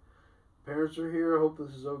parents are here. I hope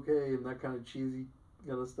this is okay, and that kind of cheesy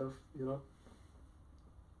kind of stuff, you know.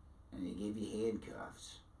 And he gave you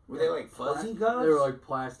handcuffs. Were they like fuzzy cuffs? They were like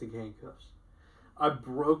plastic handcuffs. I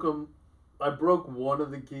broke them. I broke one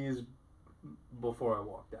of the keys before I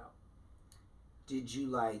walked out. Did you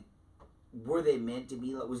like? Were they meant to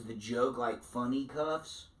be like? Was the joke like funny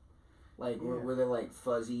cuffs? Like were they like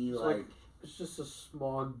fuzzy? Like it's just a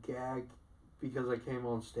small gag because I came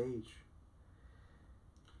on stage.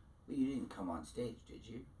 But you didn't come on stage, did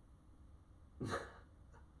you?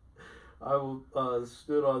 I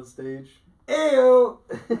stood on stage. Ew!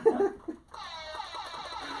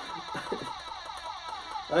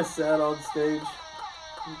 I sat on stage.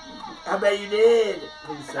 I bet you did.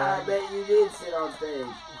 I bet you did sit on stage.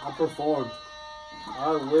 I performed.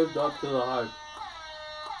 I lived up to the hype.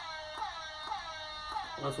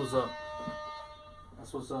 That's what's up.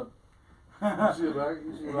 That's what's up. You see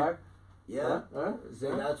it back? Yeah. Huh?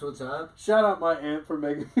 So that's what's up. Shout out my aunt for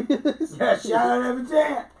making me this. Yeah, shout out Evan's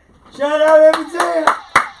aunt. Shout out Evan's aunt.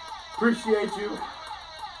 Appreciate you.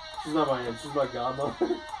 She's not my aunt. She's my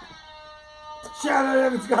godmother. Shout out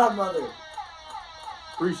Evan's godmother.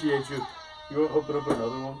 Appreciate you. You want to open up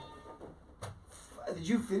another one? Did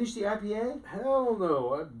you finish the IPA? Hell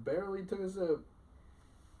no. I barely took a sip.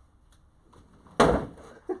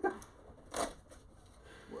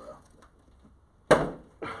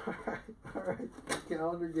 Alright. The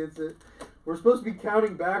calendar gets it. We're supposed to be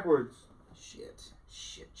counting backwards. Shit.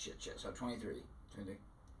 So 23.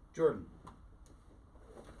 Jordan.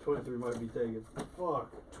 23 might be taken.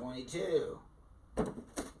 Fuck. 22.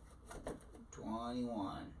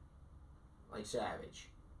 21. Like Savage.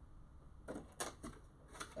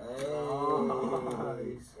 Hey.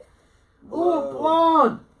 Nice. Ooh,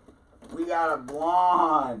 blonde! We got a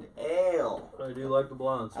blonde ale. I do like the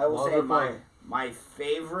blondes. I will Blondes say are fun. my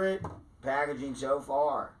favorite packaging so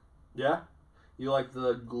far. Yeah? You like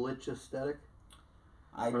the glitch aesthetic?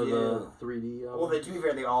 I or do. the 3D? Well, to be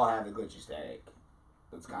fair, they all have the glitch aesthetic.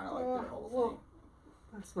 That's kind of like their whole thing.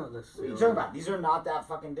 That's not What are necessarily. you talking about? These are not that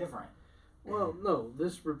fucking different. Well, no,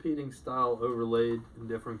 this repeating style overlaid in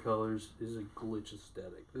different colors is a glitch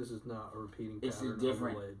aesthetic. This is not a repeating It's a pattern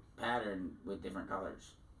different overlaid. pattern with different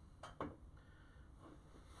colors.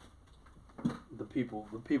 The people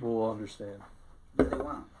will understand. Yeah, they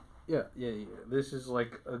won't. Yeah. This is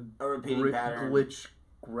like A repeating pattern. glitch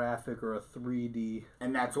graphic or a 3D.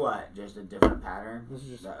 And that's what? Just a different pattern? This is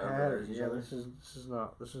just that pattern. overlays each Yeah, other? this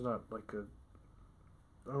is not like a.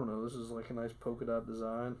 I don't know. This is like a nice polka dot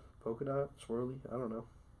design. Polka dot, swirly. I don't know.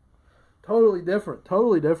 Totally different,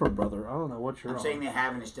 brother. I don't know what you're I'm on. saying they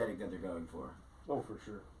have an aesthetic that they're going for. Oh, for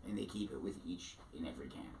sure. And they keep it with each and every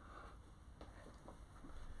can.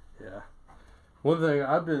 Yeah. One thing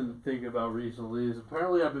I've been thinking about recently is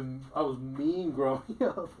apparently I was mean growing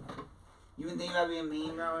up. You been thinking about being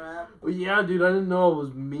mean growing up? Well, yeah, dude, I didn't know I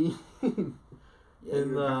was mean. Yeah,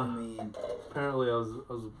 And, you were kind of mean. Apparently I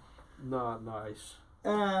was not nice.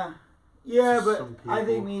 Yeah, To but some I think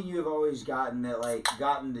people. me and you have always gotten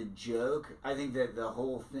the joke. I think that the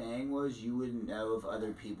whole thing was you wouldn't know if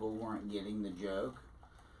other people weren't getting the joke.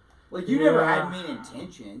 Like, you never Yeah. had mean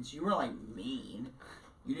intentions. You weren't, like, mean.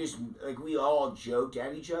 You just, like, we all joked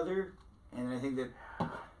at each other. And I think that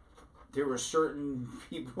there were certain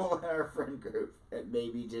people in our friend group that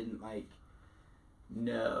maybe didn't, like,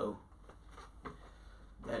 know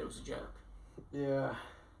that it was a joke. Yeah.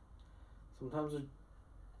 Sometimes you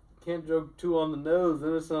can't joke too on the nose,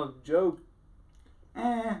 then it's not a joke.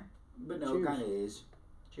 But no, Cheers. it kind of is.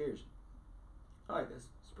 Cheers. I like this.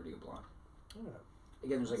 It's a pretty good blonde. Yeah.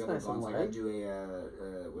 Again, there's like It's other nice and blondes. Like I light. do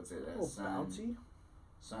a what's it? A A little Sun bouncy.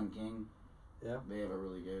 Sun King. Yeah. They have a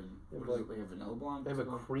really good. They have What is it, like a vanilla blonde? They have a It's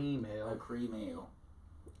called? cream A ale. cream ale.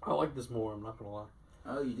 I like this more, I'm not going to lie.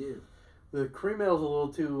 Oh, you do. The cream ale's a little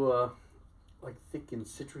too, like, thick and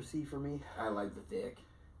citrusy for me. I like the thick.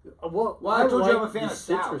 Well, I told you I'm a like fan the of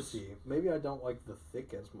stouts. citrusy. Maybe I don't like the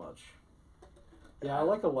thick as much. Yeah, I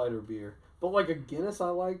like a lighter beer. But, like, a Guinness I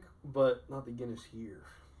like, but not the Guinness here.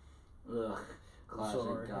 Ugh. Classic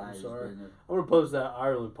sorry, I'm guys. sorry. business. I'm going to post that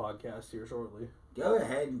Ireland podcast here shortly. Go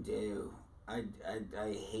ahead and do. I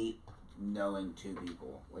hate knowing two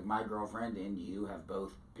people. Like my girlfriend and you have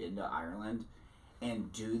both been to Ireland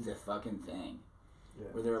and do the fucking thing. Yeah.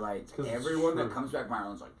 Where they're like, 'Cause it's everyone that true. comes back from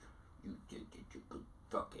Ireland's like, you did your good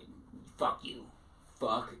fucking, fuck you.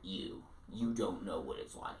 Fuck you. You don't know what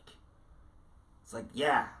it's like. It's like,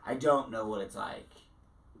 yeah, I don't know what it's like.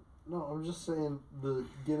 No, I'm just saying the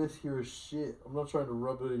Guinness here is shit. I'm not trying to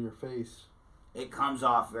rub it in your face. It comes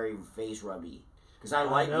off very face rubby. Because I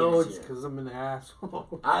like know Guinness it's here. because I'm an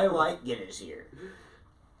asshole. I like Guinness here.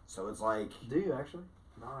 So it's like, Do you actually?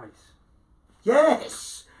 Nice.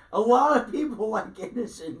 yes! A lot of people like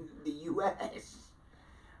Guinness in the U.S.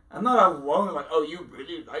 I'm not alone. Like, oh, you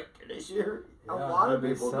really like Guinness here? A lot of they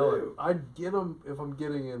people sell do. it. I'd get them if I'm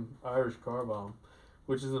getting an Irish car bomb,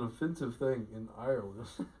 which is an offensive thing in Ireland.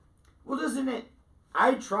 Well, doesn't it?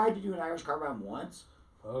 I tried to do an Irish car bomb once,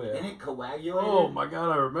 Oh and yeah. it coagulated. Oh my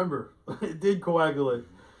god, I remember. It did coagulate.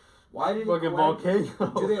 Why did it Fucking coagulate?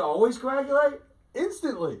 volcano. Do they always coagulate?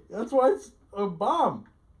 Instantly. That's why it's a bomb.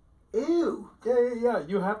 Ew. Yeah.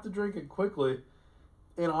 You have to drink it quickly.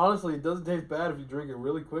 And honestly, it doesn't taste bad if you drink it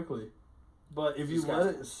really quickly. But if you let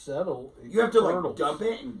it settle, it You have to, curdles. dump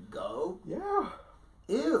it and go? Yeah.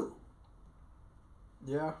 Ew.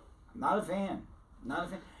 Yeah. I'm not a fan. Not a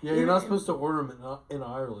fan. Yeah, you're not supposed to order them in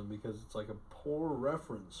Ireland because it's like a poor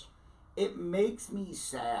reference. It makes me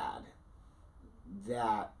sad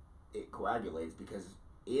that it coagulates because,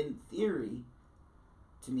 in theory,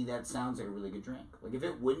 to me that sounds like a really good drink. Like if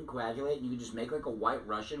it wouldn't coagulate and you could just make like a White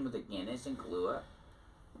Russian with a Guinness and Kahlua,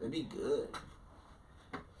 that'd be good.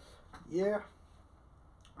 Yeah.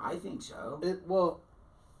 I think so.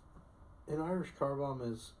 An Irish car bomb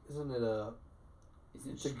isn't it a?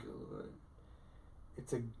 Isn't it's a- it good?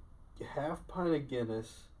 It's a half pint of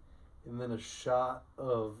Guinness, and then a shot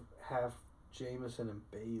of half Jameson and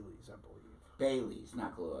Bailey's, I believe. Bailey's,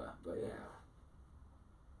 not Kahlua, but yeah.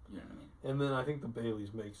 You know what I mean? And then I think the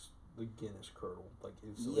Bailey's makes the Guinness curdle like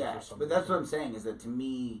instantly. for Yes, some but that's what I'm reason. saying is that to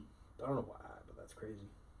me, I don't know why, but that's crazy.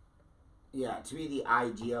 yeah, to me the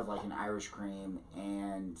idea of like an Irish cream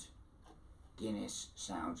and Guinness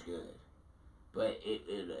sounds good, but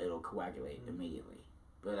it'll coagulate immediately.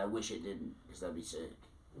 But I wish it didn't, because that'd be sick.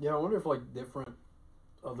 Yeah, I wonder if like different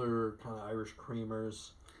other kind of Irish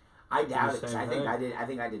creamers. I doubt the it. 'Cause same I think thing. I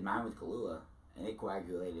think I did mine with Kahlua, and it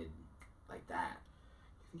coagulated like that.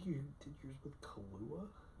 I think you did yours with Kahlua.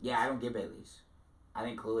 Yeah, I don't get Bailey's. I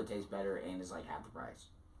think Kahlua tastes better and is like half the price.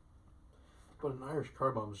 But an Irish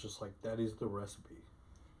car bomb is just like that is the recipe.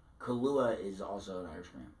 Kahlua is also an Irish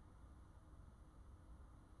cream.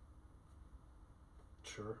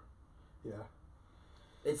 Sure. Yeah.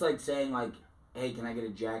 It's like saying, like, hey, can I get a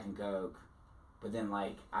Jack and Coke? But then,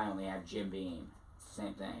 like, I only have Jim Beam. It's the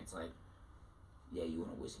same thing. It's like, yeah, you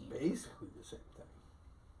want a whiskey. Basically the same thing.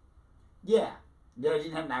 Yeah. I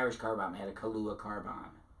didn't have an Irish car bomb. I had a Kahlua car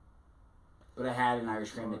bomb. But I had an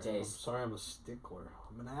Irish cream to I'm taste. sorry I'm a stickler.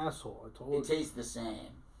 I'm an asshole. I told It you. tastes the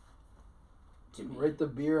same. To me. Rate the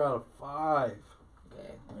beer out of 5.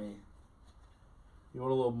 Okay. I mean, You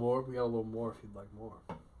want a little more? We got a little more if you'd like more.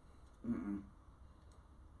 I'm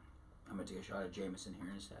going to take a shot of Jameson here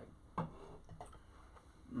in a sec.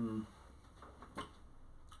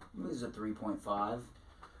 This is a 3.5.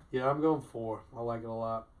 Yeah, I'm going 4. I like it a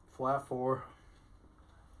lot. Flat 4.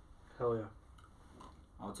 Hell yeah.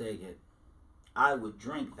 I'll take it. I would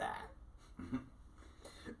drink that.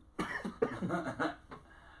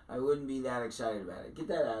 I wouldn't be that excited about it. Get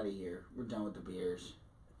that out of here. We're done with the beers.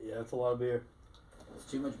 Yeah, that's a lot of beer. It's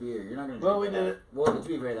too much beer. You're not going to drink Well, we that. did it. Well, to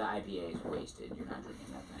be fair, the IPA is wasted. You're not drinking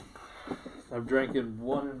that thing. I've drinking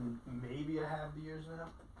 1 and maybe a half beers now.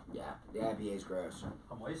 Yeah, the IPA is gross.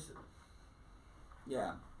 I'm wasted.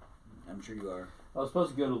 Yeah, I'm sure you are. I was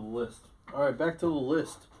supposed to go to the list. All right, back to the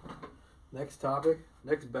list. Next topic.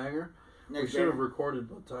 Next banger. We should have recorded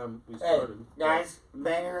by the time we Hey, started. guys,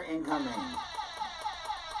 banger incoming.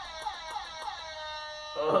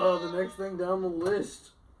 Oh, the next thing down the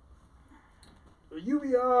list.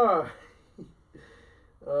 UBI.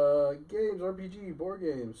 Games, RPG, board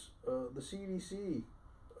games. The CDC.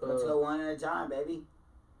 Let's go one at a time, baby.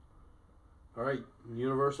 All right,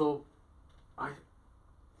 Universal. I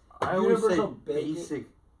always say Universal basic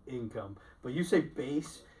income, but you say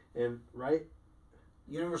base, and right?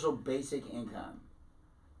 Universal basic income.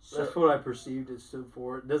 So, That's what I perceived it stood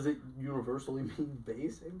for. Does it universally mean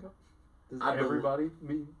base income? Does everybody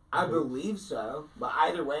mean? I base? believe so, but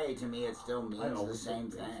either way, to me, it still means the always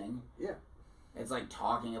same say basic. thing. Yeah. It's like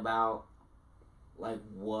talking about, like,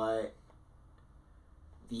 what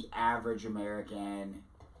the average American,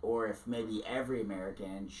 or if maybe every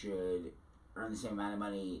American, should earn the same amount of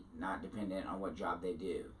money, not dependent on what job they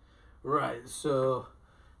do. Right. So,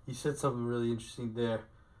 you said something really interesting there.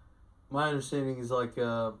 My understanding is like,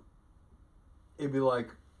 it'd be like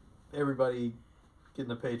everybody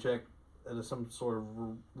getting a paycheck at some sort of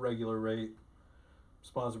regular rate,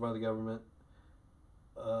 sponsored by the government.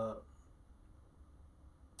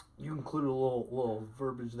 You include a little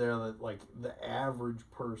verbiage there that, like, the average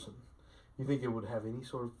person, you think it would have any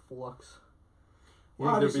sort of flux? You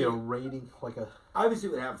think there'd be a rating, like a... Obviously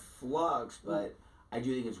it would have flux, but I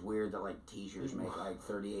do think it's weird that, like, teachers make, like,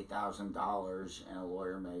 $38,000 and a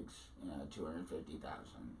lawyer makes, $250,000.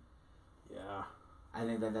 Yeah. I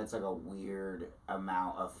think that's, like, a weird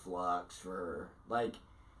amount of flux for, like,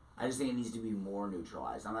 I just think it needs to be more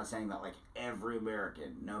neutralized. I'm not saying that, like, every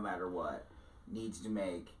American, no matter what, needs to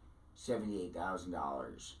make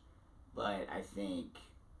 $78,000, but I think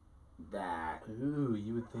that... Ooh,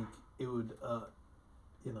 you would think it would,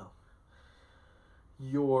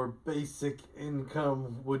 your basic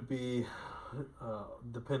income would be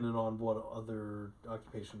dependent on what other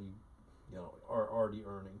occupation you are already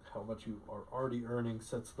earning. How much you are already earning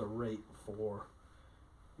sets the rate for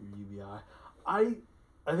your UBI. I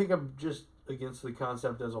think I'm just against the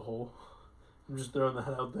concept as a whole. I'm just throwing that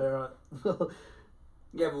out there.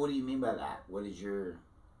 Yeah, but what do you mean by that? What is your...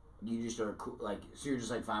 You just are, like... So you're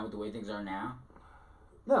just, like, fine with the way things are now?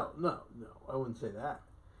 No, I wouldn't say that.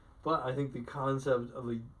 But I think the concept of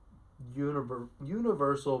a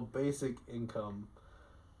universal basic income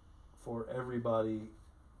for everybody,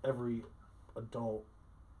 every adult,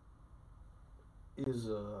 is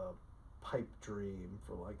a pipe dream,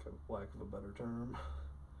 for lack of a better term.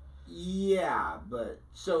 Yeah, but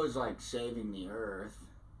so is, like, saving the earth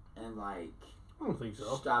and, like... I don't think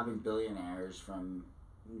so. Stopping billionaires from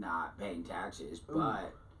not paying taxes,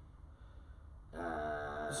 but...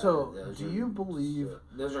 So, do you believe...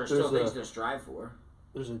 Those are still things to strive for.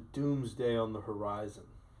 There's a doomsday on the horizon.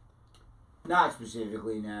 Not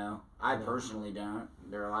specifically, no. I personally don't.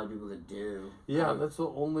 There are a lot of people that do. Yeah, that's the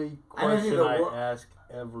only question I ask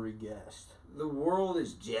every guest. The world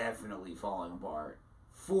is definitely falling apart.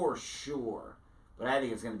 For sure. But I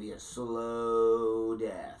think it's going to be a slow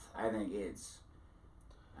death. I think it's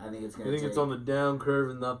going to I think it's on the down curve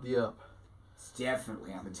and not the up. It's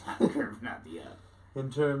definitely on the down curve, not the up. In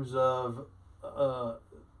terms of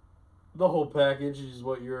the whole package is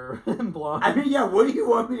what you're implying. I mean, yeah, what do you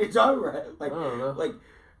want me to talk about? Like, I don't know. Like,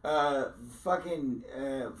 fucking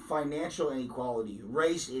financial inequality,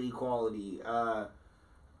 race inequality,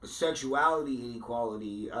 sexuality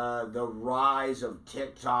inequality, the rise of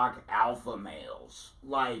TikTok alpha males.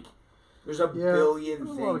 Like, there's a billion there's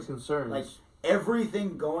things. a lot of concerns. Like,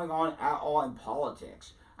 everything going on at all in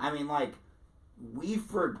politics. I mean, like, we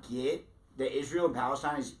forget that Israel and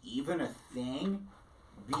Palestine is even a thing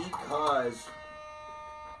because...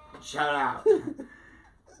 Shout out.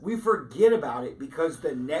 We forget about it because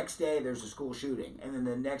the next day there's a school shooting. And then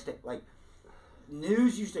the next day, like,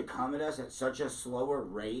 news used to come at us at such a slower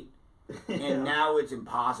rate. And now it's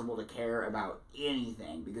impossible to care about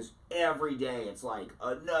anything because every day it's like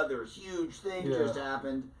another huge thing just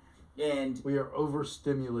happened. And we are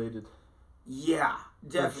overstimulated. Yeah,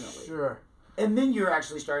 definitely. For sure. And then you're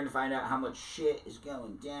actually starting to find out how much shit is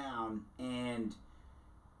going down. And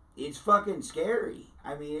it's fucking scary.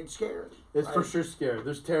 I mean, it's scary. It's for sure scary.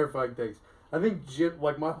 There's terrifying things. I think,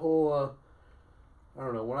 like, my whole, I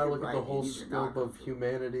don't know, when I look at the whole scope of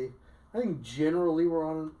humanity, I think generally we're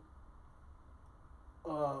on,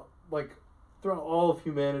 like, throughout all of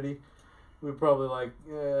humanity, we're probably, like,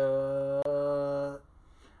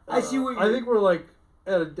 I see what I think we're, like,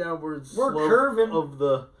 at a downward slope curving. of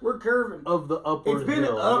the... We're curving. Of the upward It's been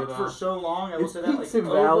hill, up you know? for so long. I will It's say that, peaks like,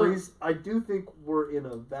 and valleys. I do think we're in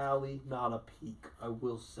a valley, not a peak, I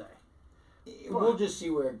will say. We'll just see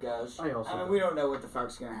where it goes. I mean, we don't know what the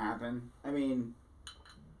fuck's gonna happen. I mean,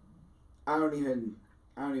 I don't even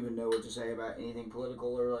know what to say about anything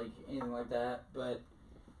political or like anything like that. But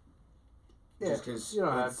just because you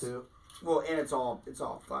don't have to. Well, and it's all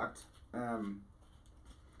fucked.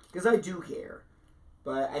 Because I do care,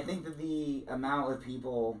 but I think that the amount of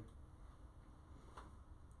people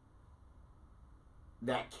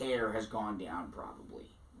that care has gone down probably.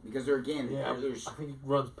 Because there's I think it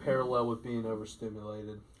runs parallel with being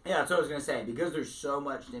overstimulated. Yeah, that's what I was gonna say. Because there's so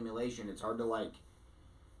much stimulation, it's hard to like.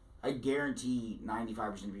 I guarantee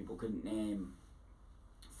 95% of people couldn't name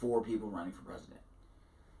 4 people running for president.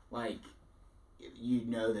 Like, you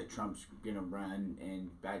know that Trump's gonna run and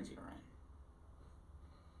Biden's gonna run.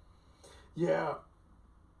 Yeah,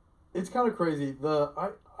 it's kind of crazy. I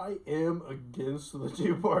am against the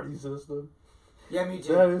 2-party system. Yeah, me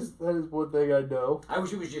too. That is one thing I know. I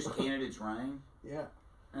wish it was just candidates running. Yeah,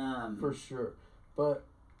 for sure. But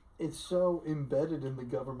it's so embedded in the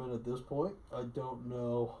government at this point. I don't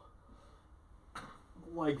know,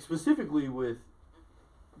 like, specifically with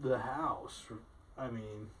the House. I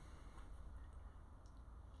mean,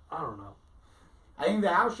 I don't know. I think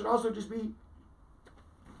the House should also just be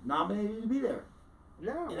nominated to be there.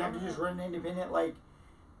 Yeah. You have to just run an independent, like,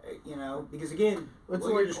 you know, because again, It's what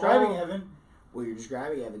you're like describing, all- Evan. What you're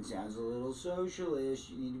describing, Evan, sounds a little socialist.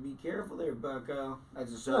 You need to be careful there, bucko.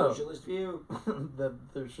 That's a socialist view. That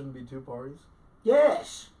there shouldn't be 2 parties?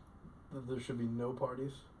 Yes. That there should be no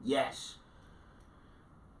parties? Yes.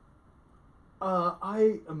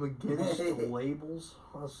 I am against labels,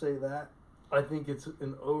 I'll say that. I think it's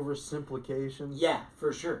an oversimplification. Yeah,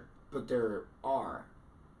 for sure. But there are.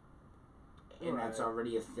 And Right. that's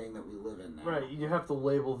already a thing that we live in now. Right, you have to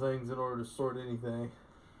label things in order to sort anything.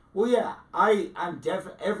 Well, yeah, I'm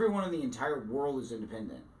definitely. Everyone in the entire world is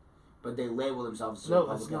independent, but they label themselves as No,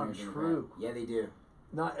 Republican. that's not or Democrat. true. Yeah, they do.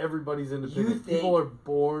 Not everybody's independent. think- People are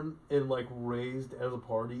born and, like, raised as a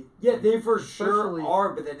party. Yeah, they for sure Especially- are,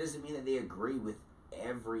 but that doesn't mean that they agree with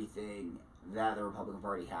everything that the Republican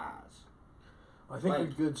Party has. I think Like,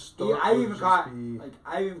 a good start Yeah, I would even just caught be...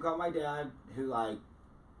 I even caught my dad, who like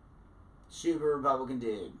super Republican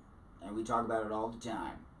dude, and we talk about it all the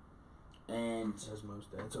time. And As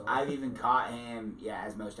most dads are. I've even caught him, yeah,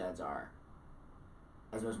 as most dads are.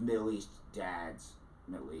 As most Middle East dads.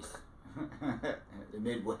 Middle East. The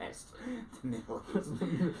Midwest. The Middle East.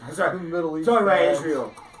 I'm sorry. The Middle East Talking about dads.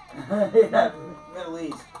 Israel. Yeah, Middle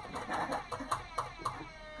East.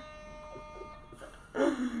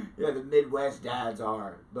 Yeah, the Midwest dads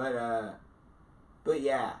are. But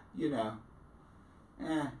yeah, you know.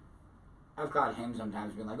 I've caught him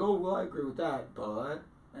sometimes being like, oh, well, I agree with that, but...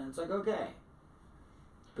 And it's like, okay.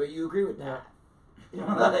 But you agree with that. Yeah,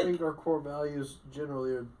 I don't think our core values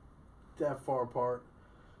generally are that far apart.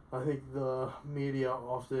 I think the media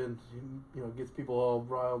often, gets people all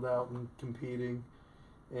riled out and competing,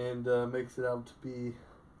 and makes it out to be,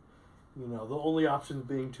 the only options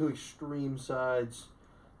being 2 extreme sides.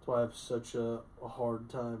 That's why I have such a hard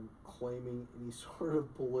time claiming any sort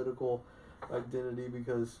of political identity,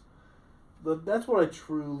 because that's what I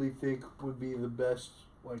truly think would be the best.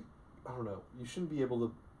 Like, I don't know. You shouldn't be able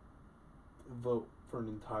to vote for an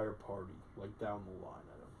entire party, like, down the line,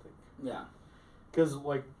 I don't think. Yeah. Because,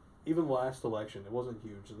 like, even last election, it wasn't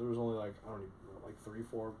huge. There was only, like, I don't even know, like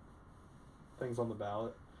 3-4 things on the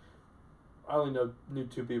ballot. I only knew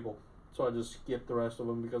 2 people. So I just skipped the rest of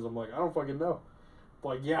them because I'm like, I don't fucking know.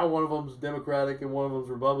 Like, yeah, one of them's Democratic and one of them's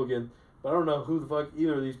Republican, but I don't know who the fuck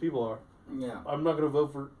either of these people are. Yeah. I'm not going to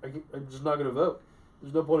vote for... I'm just not going to vote.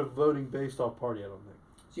 There's no point of voting based off party, I don't think.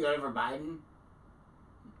 So you voted for Biden?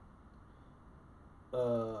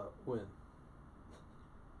 When?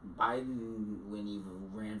 Biden, when he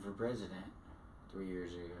ran for president 3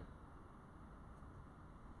 years ago.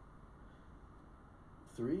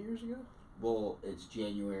 3 years ago? Well, it's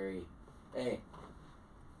January. Hey,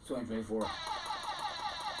 it's 2024.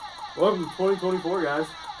 Welcome to 2024, guys.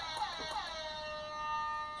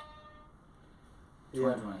 Yeah.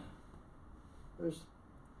 2020. There's...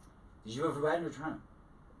 Did you vote for Biden or Trump?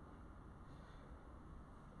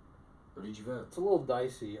 Or did you vote? It's a little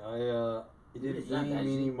dicey. It did It's not eeny, dicey.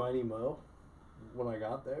 meeny, miny, mo when I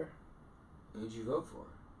got there. Who did you vote for?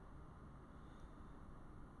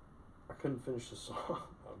 I couldn't finish the song.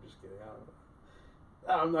 I'm just kidding.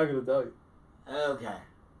 I'm not going to tell you. Okay.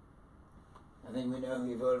 I think we know who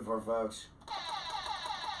you voted for, folks.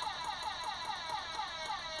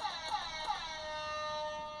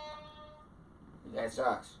 The guy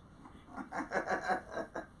sucks.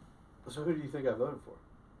 So who do you think I voted for?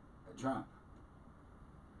 Trump.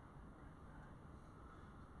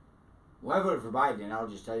 Well, I voted for Biden, and I'll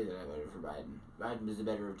just tell you that I voted for Biden. Biden is the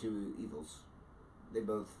better of two evils. They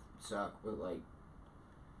both suck, but, like,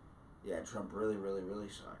 yeah, Trump really, really, really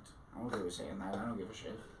sucked. I don't think he was saying that. I don't give a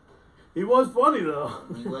shit. He was funny, though.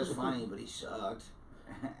 He was funny, but he sucked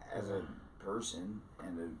as a person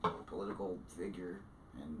and a political figure.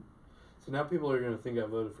 And So now people are going to think I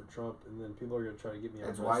voted for Trump, and then people are going to try to get me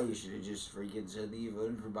that's arrested. why you should have just freaking said that you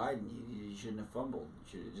voted for Biden. You shouldn't have fumbled.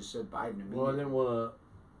 You should have just said Biden immediately. Well, I didn't want to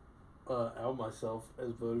out myself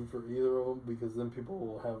as voting for either of them, because then people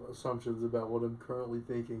will have assumptions about what I'm currently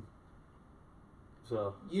thinking.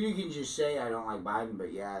 So You can just say I don't like Biden,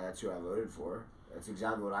 but yeah, that's who I voted for. That's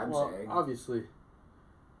exactly what I'm saying. Obviously,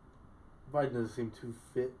 Biden doesn't seem too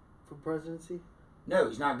fit for presidency. No,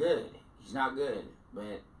 he's not good. He's not good.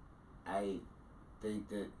 But I think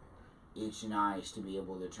that it's nice to be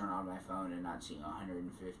able to turn on my phone and not see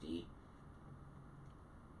 150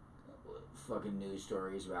 fucking news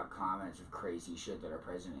stories about comments of crazy shit that our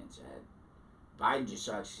president said. Biden just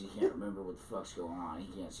sucks because he can't remember what the fuck's going on. He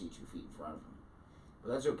can't see 2 feet in front of him.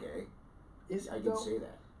 But that's okay. I can say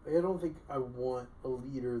that. I don't think I want a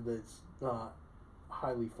leader that's not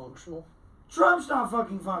highly functional. Trump's not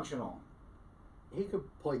fucking functional. He could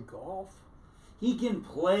play golf. He can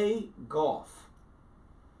play golf.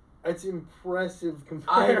 It's impressive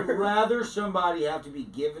I'd compared. rather somebody have to be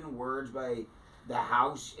given words by the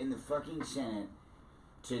House and the fucking Senate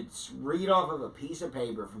to read off of a piece of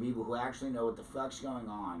paper from people who actually know what the fuck's going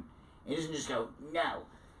on, and just go, no.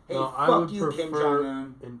 Hey, No, I fuck would you, Kim prefer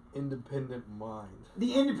Jong-un. an independent mind.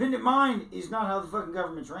 The independent mind is not how the fucking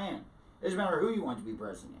government's ran. It doesn't matter who you want to be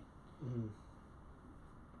president. Mm-hmm.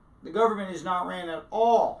 The government is not ran at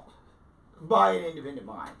all by an independent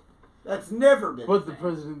mind. That's never been. But the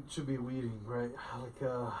president should be leading, right? Like,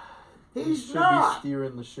 he He's should not. be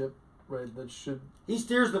steering the ship, right? That should. He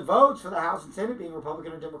steers the votes for the House and Senate being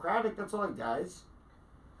Republican or Democratic. That's all he does.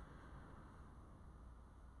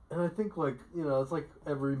 And I think, like, you know, it's like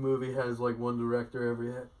every movie has like one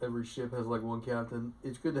director, every ship has like one captain.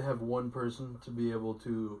 It's good to have one person to be able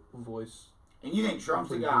to voice. And you think Trump's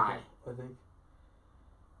the for guy? people, I think.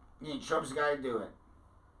 You think Trump's the guy to do it?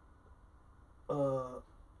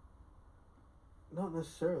 Not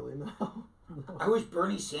necessarily. No. No. I wish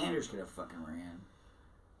Bernie Sanders could have fucking ran.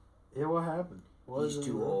 Yeah, what happened? He's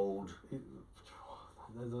too old.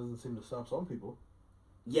 That doesn't seem to stop some people.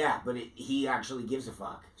 Yeah, but he actually gives a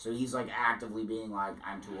fuck. So he's like actively being like,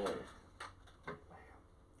 I'm too old.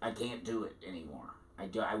 I can't do it anymore.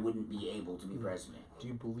 I wouldn't be able to be president. Do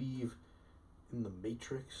you believe in the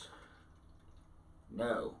Matrix?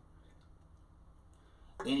 No.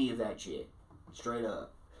 Any of that shit. Straight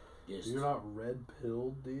up. Just. You're not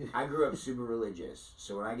red-pilled, do you? I grew up super religious.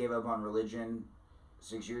 So when I gave up on religion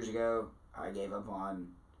 6 years ago, I gave up on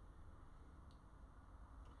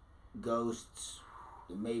ghosts,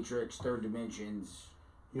 the Matrix, third dimensions,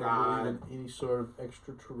 You don't believe in any sort of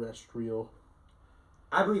extraterrestrial...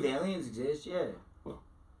 I believe aliens exist, yeah.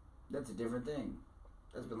 That's a different thing.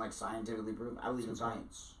 That's been like scientifically proven. I believe in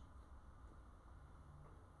science.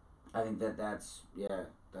 I think that's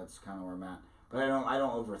kind of where I'm at. But I don't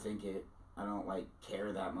overthink it. I don't like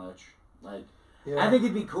care that much. Like, Yeah. I think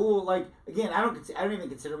it'd be cool. Like, again, I don't even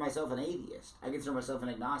consider myself an atheist. I consider myself an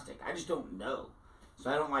agnostic. I just don't know. So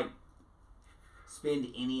I don't like spend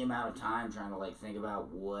any amount of time trying to like think about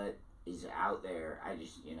what is out there. I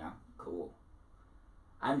just, cool.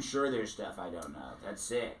 I'm sure there's stuff I don't know. That's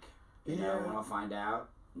sick. You know, Yeah. when I'll find out,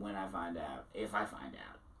 when I find out, if I find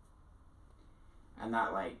out. I'm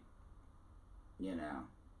not like, you know,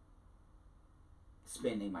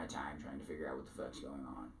 spending my time trying to figure out what the fuck's going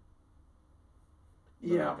on. But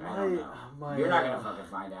Yeah, I don't know. my You're not gonna fucking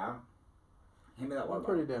find out. Hand me that I'm water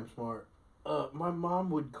pretty bottle. damn smart. My mom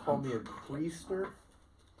would call me a creaster.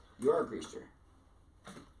 You're a greaser.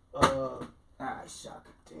 I suck.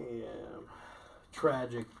 Damn.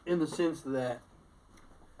 Tragic. In the sense that,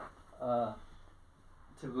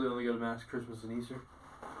 typically only go to Mass, Christmas, and Easter.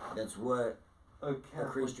 That's what A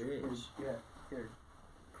creaster is. Yeah.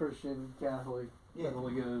 Christian, Catholic, Yeah.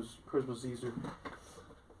 only goes Christmas, Easter.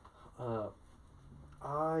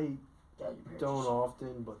 I Dad, your parents don't are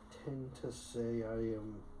often, but tend to say I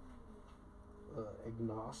am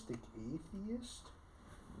agnostic atheist.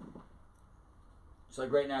 It's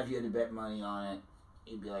like right now, if you had to bet money on it,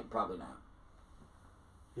 you'd be like, probably not.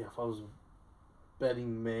 Yeah, if I was a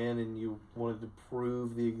betting man and you wanted to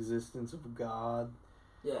prove the existence of God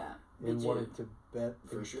Yeah, me and too. wanted to bet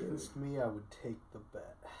For sure. against me, I would take the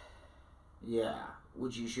bet. Yeah,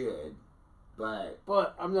 which you should, but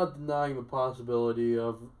But I'm not denying the possibility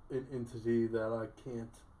of an entity that I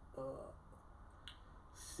can't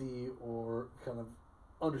see or kind of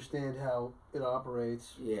understand how it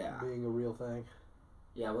operates yeah, being a real thing.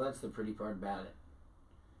 yeah. Well, that's the pretty part about it.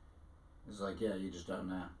 It's like, yeah, you just don't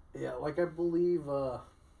know. Yeah, like I believe How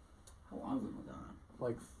long have we been gone?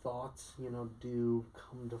 like thoughts, do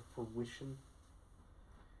come to fruition.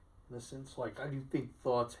 In a sense, like I do think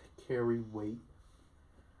thoughts carry weight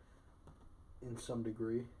in some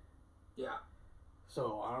degree. Yeah,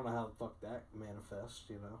 So I don't know how the fuck that manifests,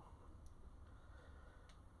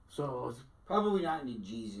 So it's, probably not into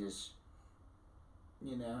Jesus.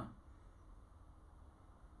 You know,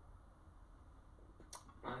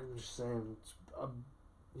 I'm just saying, it's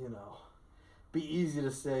be easy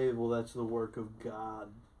to say, well, that's the work of God,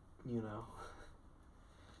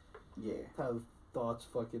 yeah, how thoughts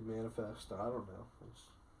fucking manifest. I don't know.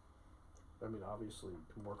 Obviously, you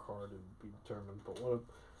can work hard and be determined, but what if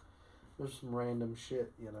there's some random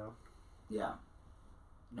shit, yeah.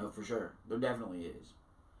 No, for sure, there definitely is.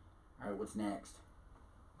 All right, what's next?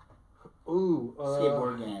 Ooh,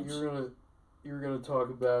 Skateboard games. You're gonna talk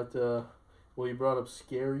about. Well, you brought up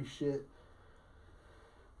scary shit.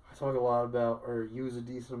 I talk a lot about, or use a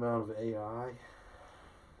decent amount of AI.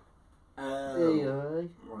 AI.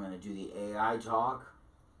 We're gonna do the AI talk.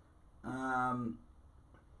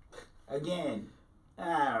 Again,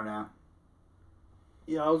 I don't know.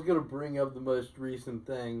 Yeah, I was gonna bring up the most recent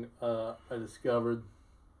thing I discovered.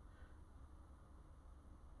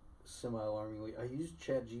 Semi-alarmingly, I used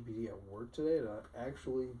ChatGPT at work today, and it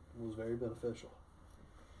actually was very beneficial.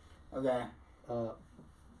 Okay.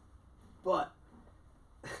 But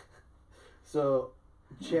so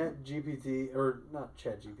ChatGPT, or not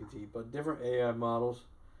ChatGPT, but different AI models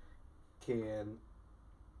can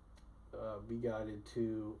be guided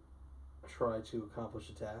to try to accomplish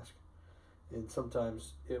a task, and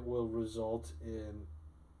sometimes it will result in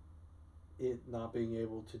it not being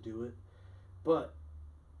able to do it. But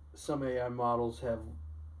some AI models have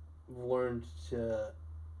learned to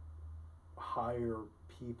hire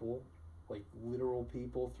people, like literal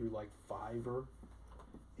people, through like Fiverr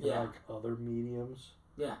and Yeah. like other mediums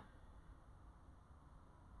Yeah.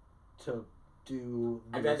 to do.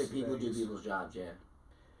 I bet these that people do things. people's jobs, yeah.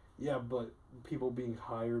 Yeah, but people being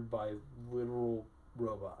hired by literal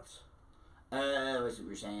robots, That's what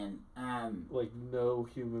you're saying. like no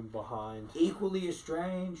human behind. Equally as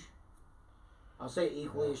strange. I'll say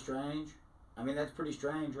equally as strange. I mean, that's pretty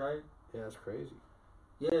strange, right? Yeah, that's crazy.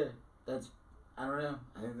 Yeah, that's, I don't know.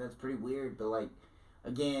 I think that's pretty weird, but like,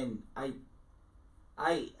 again, I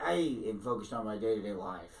am focused on my day-to-day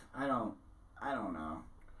life. I don't know.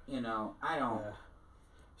 I don't. Yeah.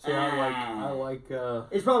 See, I like.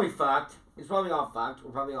 It's probably fucked. It's probably all fucked.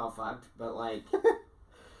 We're probably all fucked, but like, what are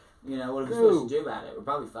we No. supposed to do about it? We're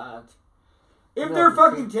probably fucked. If No, they're but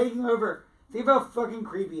fucking taking over, think of how fucking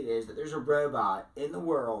creepy it is that there's a robot in the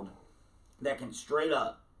world that can straight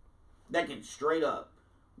up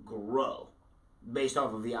grow based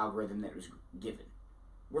off of the algorithm that it was given.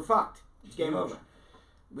 We're fucked. It's game over.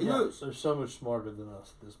 We Yeah, lose. They're so much smarter than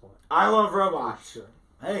us at this point. I love robots. For sure.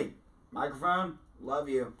 Hey, microphone, love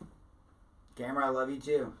you. Camera, I love you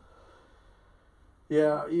too.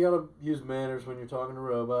 Yeah, you gotta use manners when you're talking to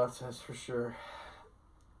robots. That's for sure.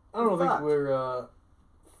 I don't think fucked. we're We're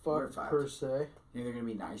fucked fucked. per se. You think they're gonna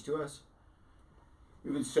be nice to us?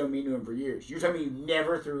 We've been so mean to them for years. You're telling me you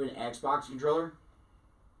never threw an Xbox controller?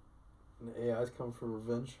 And the AIs come for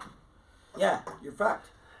revenge. Yeah, you're fucked.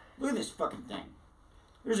 Look at this fucking thing.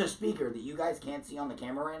 There's a speaker that you guys can't see on the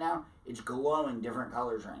camera right now. It's glowing different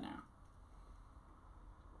colors right now.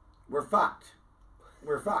 We're fucked.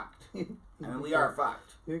 We're fucked. I mean, we are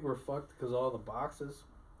fucked. You think we're fucked because of all the boxes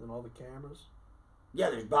and all the cameras? Yeah,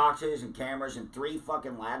 there's boxes and cameras and 3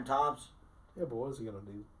 fucking laptops. Yeah, but what is it gonna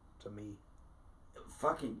do to me?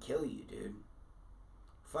 Fucking kill you, dude.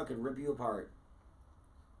 Fucking rip you apart.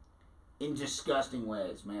 In disgusting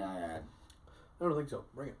ways, may I add. I don't think so.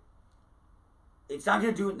 Bring it. It's not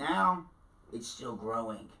going to do it now. It's still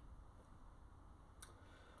growing.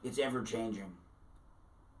 It's ever changing.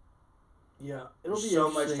 Yeah, it'll be so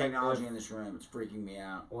much interesting technology if, in this room. It's freaking me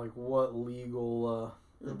out. Like what legal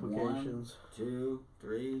There's implications? 1, 2,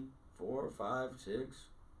 3, 4, 5, 6,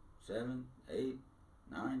 7, 8,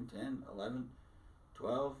 9, 10, 11,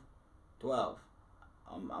 12. 12.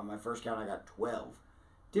 On my first count, I got 12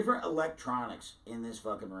 different electronics in this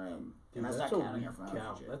fucking room. Dude, And that's that's not a counting weak our phones. count.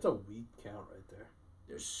 and shit. That's a weak count right there.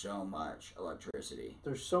 There's so much electricity.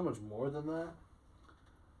 There's so much more than that.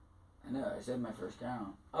 I know, I said my first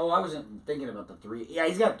count. Oh, I wasn't thinking about the 3. Yeah,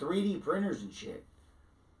 he's got 3D printers and shit.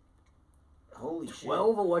 Holy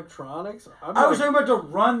 12 shit. electronics? I was talking about to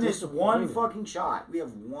run this one disappointed. fucking shot. We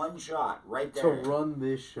have one shot right To there. run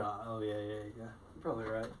this shot. Oh, yeah. You're probably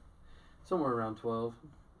right. Somewhere around 12.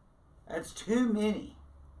 That's too many.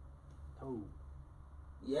 Oh,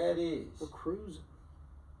 Yeah, it is. we're cruising.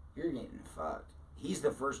 You're getting fucked. He's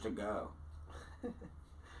the first to go.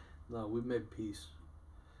 No, we've made peace.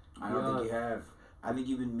 I don't think you have. I think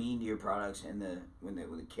you've been mean to your products when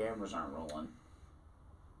the cameras aren't rolling.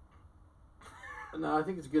 No, I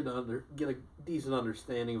think it's good to get a decent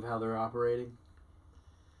understanding of how they're operating.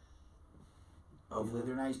 Hopefully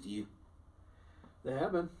they're nice to you. They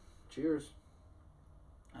have been. Cheers.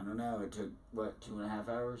 I don't know. It took, 2.5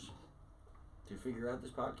 hours to figure out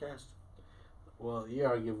this podcast? Well, you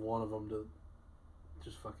gotta give one of them to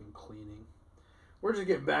just fucking cleaning. We're just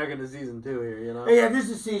getting back into season 2 here, you know? Hey, yeah, this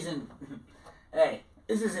is season... Hey,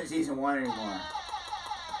 this isn't season 1 anymore.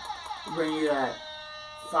 We bring you that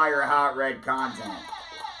fire hot red content.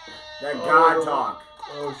 That God talk.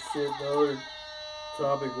 Oh shit, the other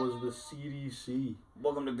topic was the CDC.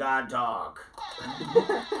 Welcome to God talk.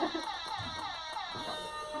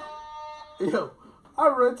 Yo, I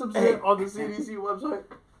read some shit Hey. on the CDC website.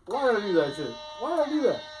 Why did I do that shit? Why did I do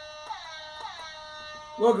that?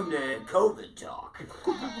 Welcome to COVID talk.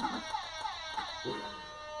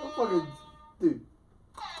 I'm fucking... Dude.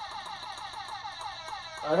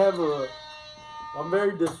 I'm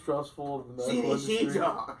very distrustful of the medical CDC industry.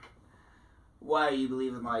 talk. Why, you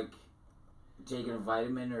believe in, taking a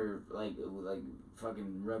vitamin or,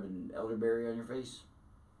 fucking rubbing elderberry on your face?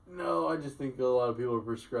 No, I just think a lot of people are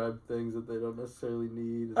prescribed things that they don't necessarily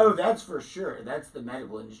need. Oh, that's for sure. That's the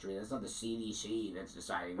medical industry. That's not the CDC that's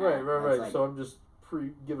deciding that. Right. That's So I'm just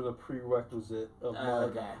given a prerequisite of my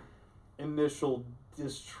okay. initial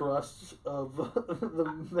distrust of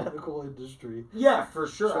the medical industry. Yeah, for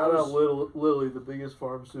sure. Shout out Lilly, the biggest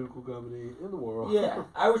pharmaceutical company in the world. Yeah,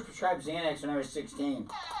 I was prescribed Xanax when I was 16.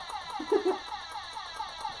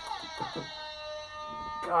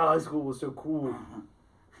 God, high school was so cool.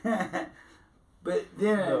 But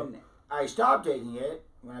then No. I stopped taking it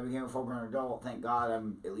when I became a full-grown adult. Thank God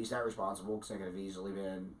I'm at least that responsible, because I could have easily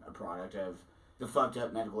been a product of the fucked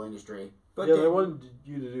up medical industry. But Yeah, then, they wanted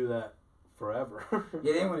you to do that forever.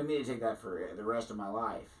 yeah, they wanted me to take that for the rest of my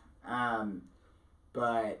life.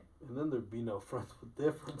 But And then there'd be no friends with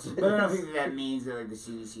differences. I don't think that means that the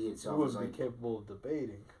CDC You itself is wouldn't be capable of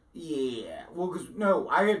debating. Yeah, well, because, no,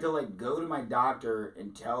 I had to, go to my doctor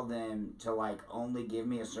and tell them to, only give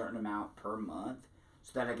me a certain amount per month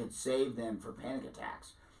so that I could save them for panic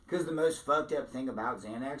attacks. Because the most fucked up thing about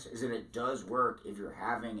Xanax is that it does work if you're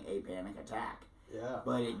having a panic attack. Yeah.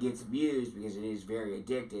 But it gets abused because it is very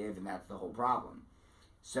addictive, and that's the whole problem.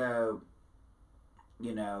 So,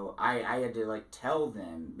 I had to, tell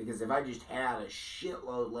them, because if I just had a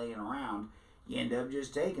shitload laying around, you end up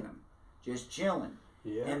just taking them, just chilling.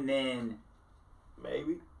 Yeah. And then,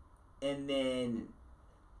 Maybe.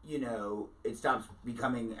 it stops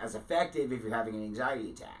becoming as effective if you're having an anxiety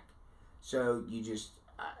attack. So you just,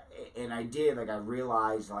 and I did, I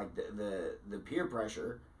realized, the peer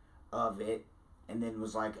pressure of it, and then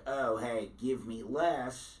was oh, hey, give me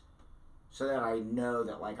less, so that I know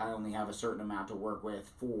that, I only have a certain amount to work with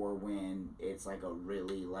for when it's, a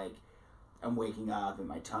really, I'm waking up and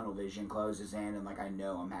my tunnel vision closes in, and, I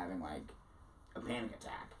know I'm having, a panic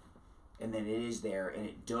attack. And then it is there, and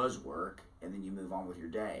it does work, and then you move on with your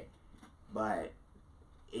day. But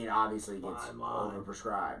it obviously gets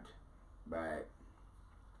overprescribed. But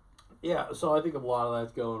Yeah, so I think a lot of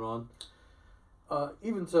that's going on.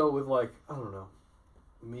 Even so with, I don't know.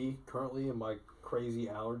 me currently in my crazy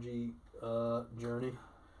allergy journey.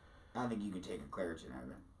 I think you could take a Claritin out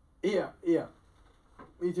of it. Yeah.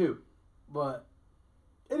 Me too. But,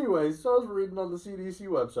 anyways, so I was reading on the CDC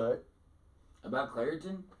website. About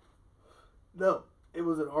Claritin? No, it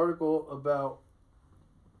was an article about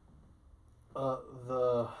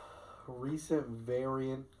the recent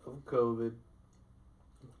variant of COVID,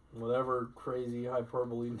 whatever crazy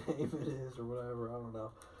hyperbole name it is or whatever, I don't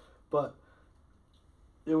know. But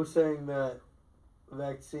it was saying that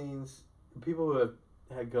vaccines, people who have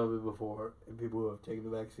had COVID before and people who have taken the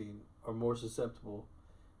vaccine are more susceptible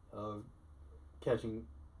of catching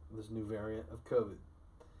this new variant of COVID.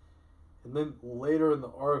 And then later in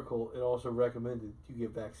the article, it also recommended you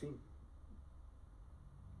get vaccine.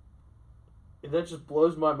 And that just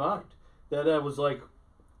blows my mind. That I was like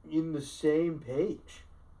in the same page.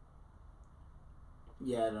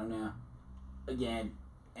 Yeah, I don't know. Again,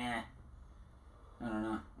 I don't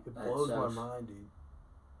know. It That blows my sucks. mind, dude.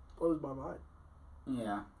 Blows my mind.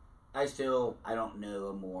 Yeah. I don't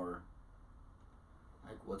know more.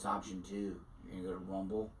 Like, what's option 2? You're gonna go to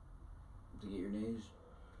Rumble to get your news?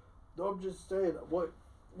 No, I'm just saying, what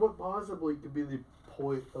possibly could be the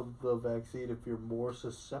point of the vaccine if you're more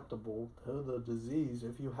susceptible to the disease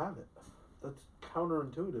if you have it? That's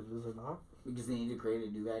counterintuitive, is it not? Because they need to create a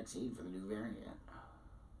new vaccine for the new variant.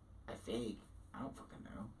 I think. I don't fucking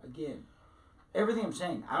know. Again, everything I'm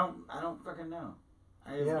saying, I don't fucking know.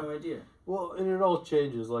 I have no idea. Well, and it all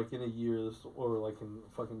changes, like in a year, or like in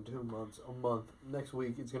fucking 2 months, a month. Next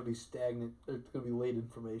week, it's going to be stagnant. It's going to be late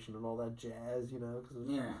information and all that jazz, you know? Cause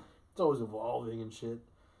it's always evolving and shit.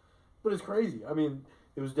 But it's crazy. I mean,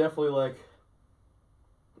 it was definitely like,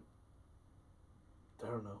 I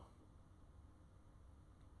don't know.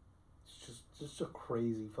 It's just a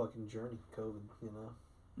crazy fucking journey, COVID, you know?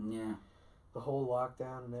 Yeah. The whole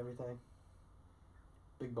lockdown and everything.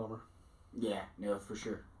 Big bummer. Yeah, no, for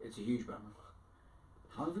sure. It's a huge bummer.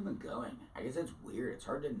 How have you been going? I guess that's weird. It's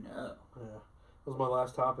hard to know. Yeah. That was my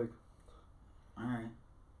last topic. Alright.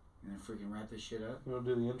 You gonna freaking wrap this shit up? You want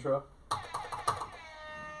to do the intro?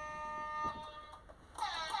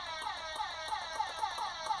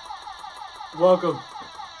 Welcome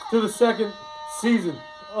to the second season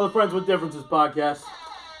of the Friends with Differences podcast.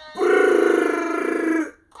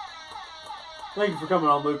 Thank you for coming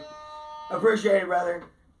on, Luke. Appreciate it, brother.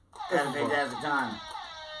 Had a fantastic time.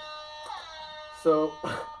 So,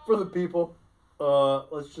 for the people,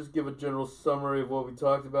 let's just give a general summary of what we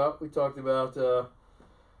talked about. We talked about the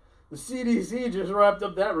CDC just wrapped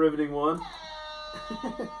up that riveting one.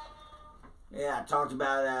 Yeah, talked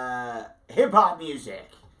about hip-hop music.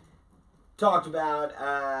 Talked about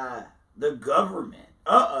the government.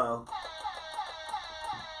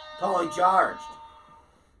 PolyCharged.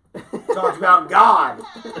 Talked about God.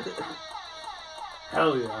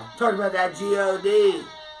 Hell yeah. Talked about that G.O.D.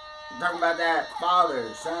 Talking about that Father,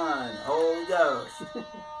 Son, Holy Ghost.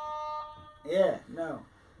 Yeah, no.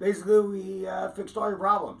 Basically, we fixed all your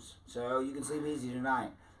problems. So you can sleep easy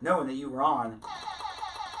tonight. Knowing that you were on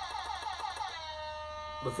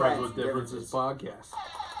The Friends with Differences podcast.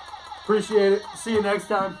 Appreciate it. See you next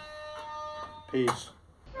time. Peace.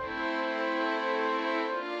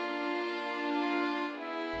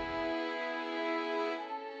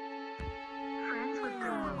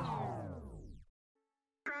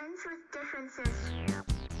 Friends with differences.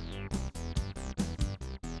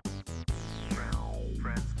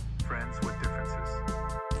 Friends with differences.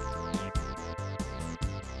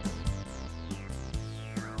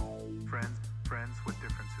 Friends with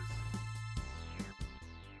differences.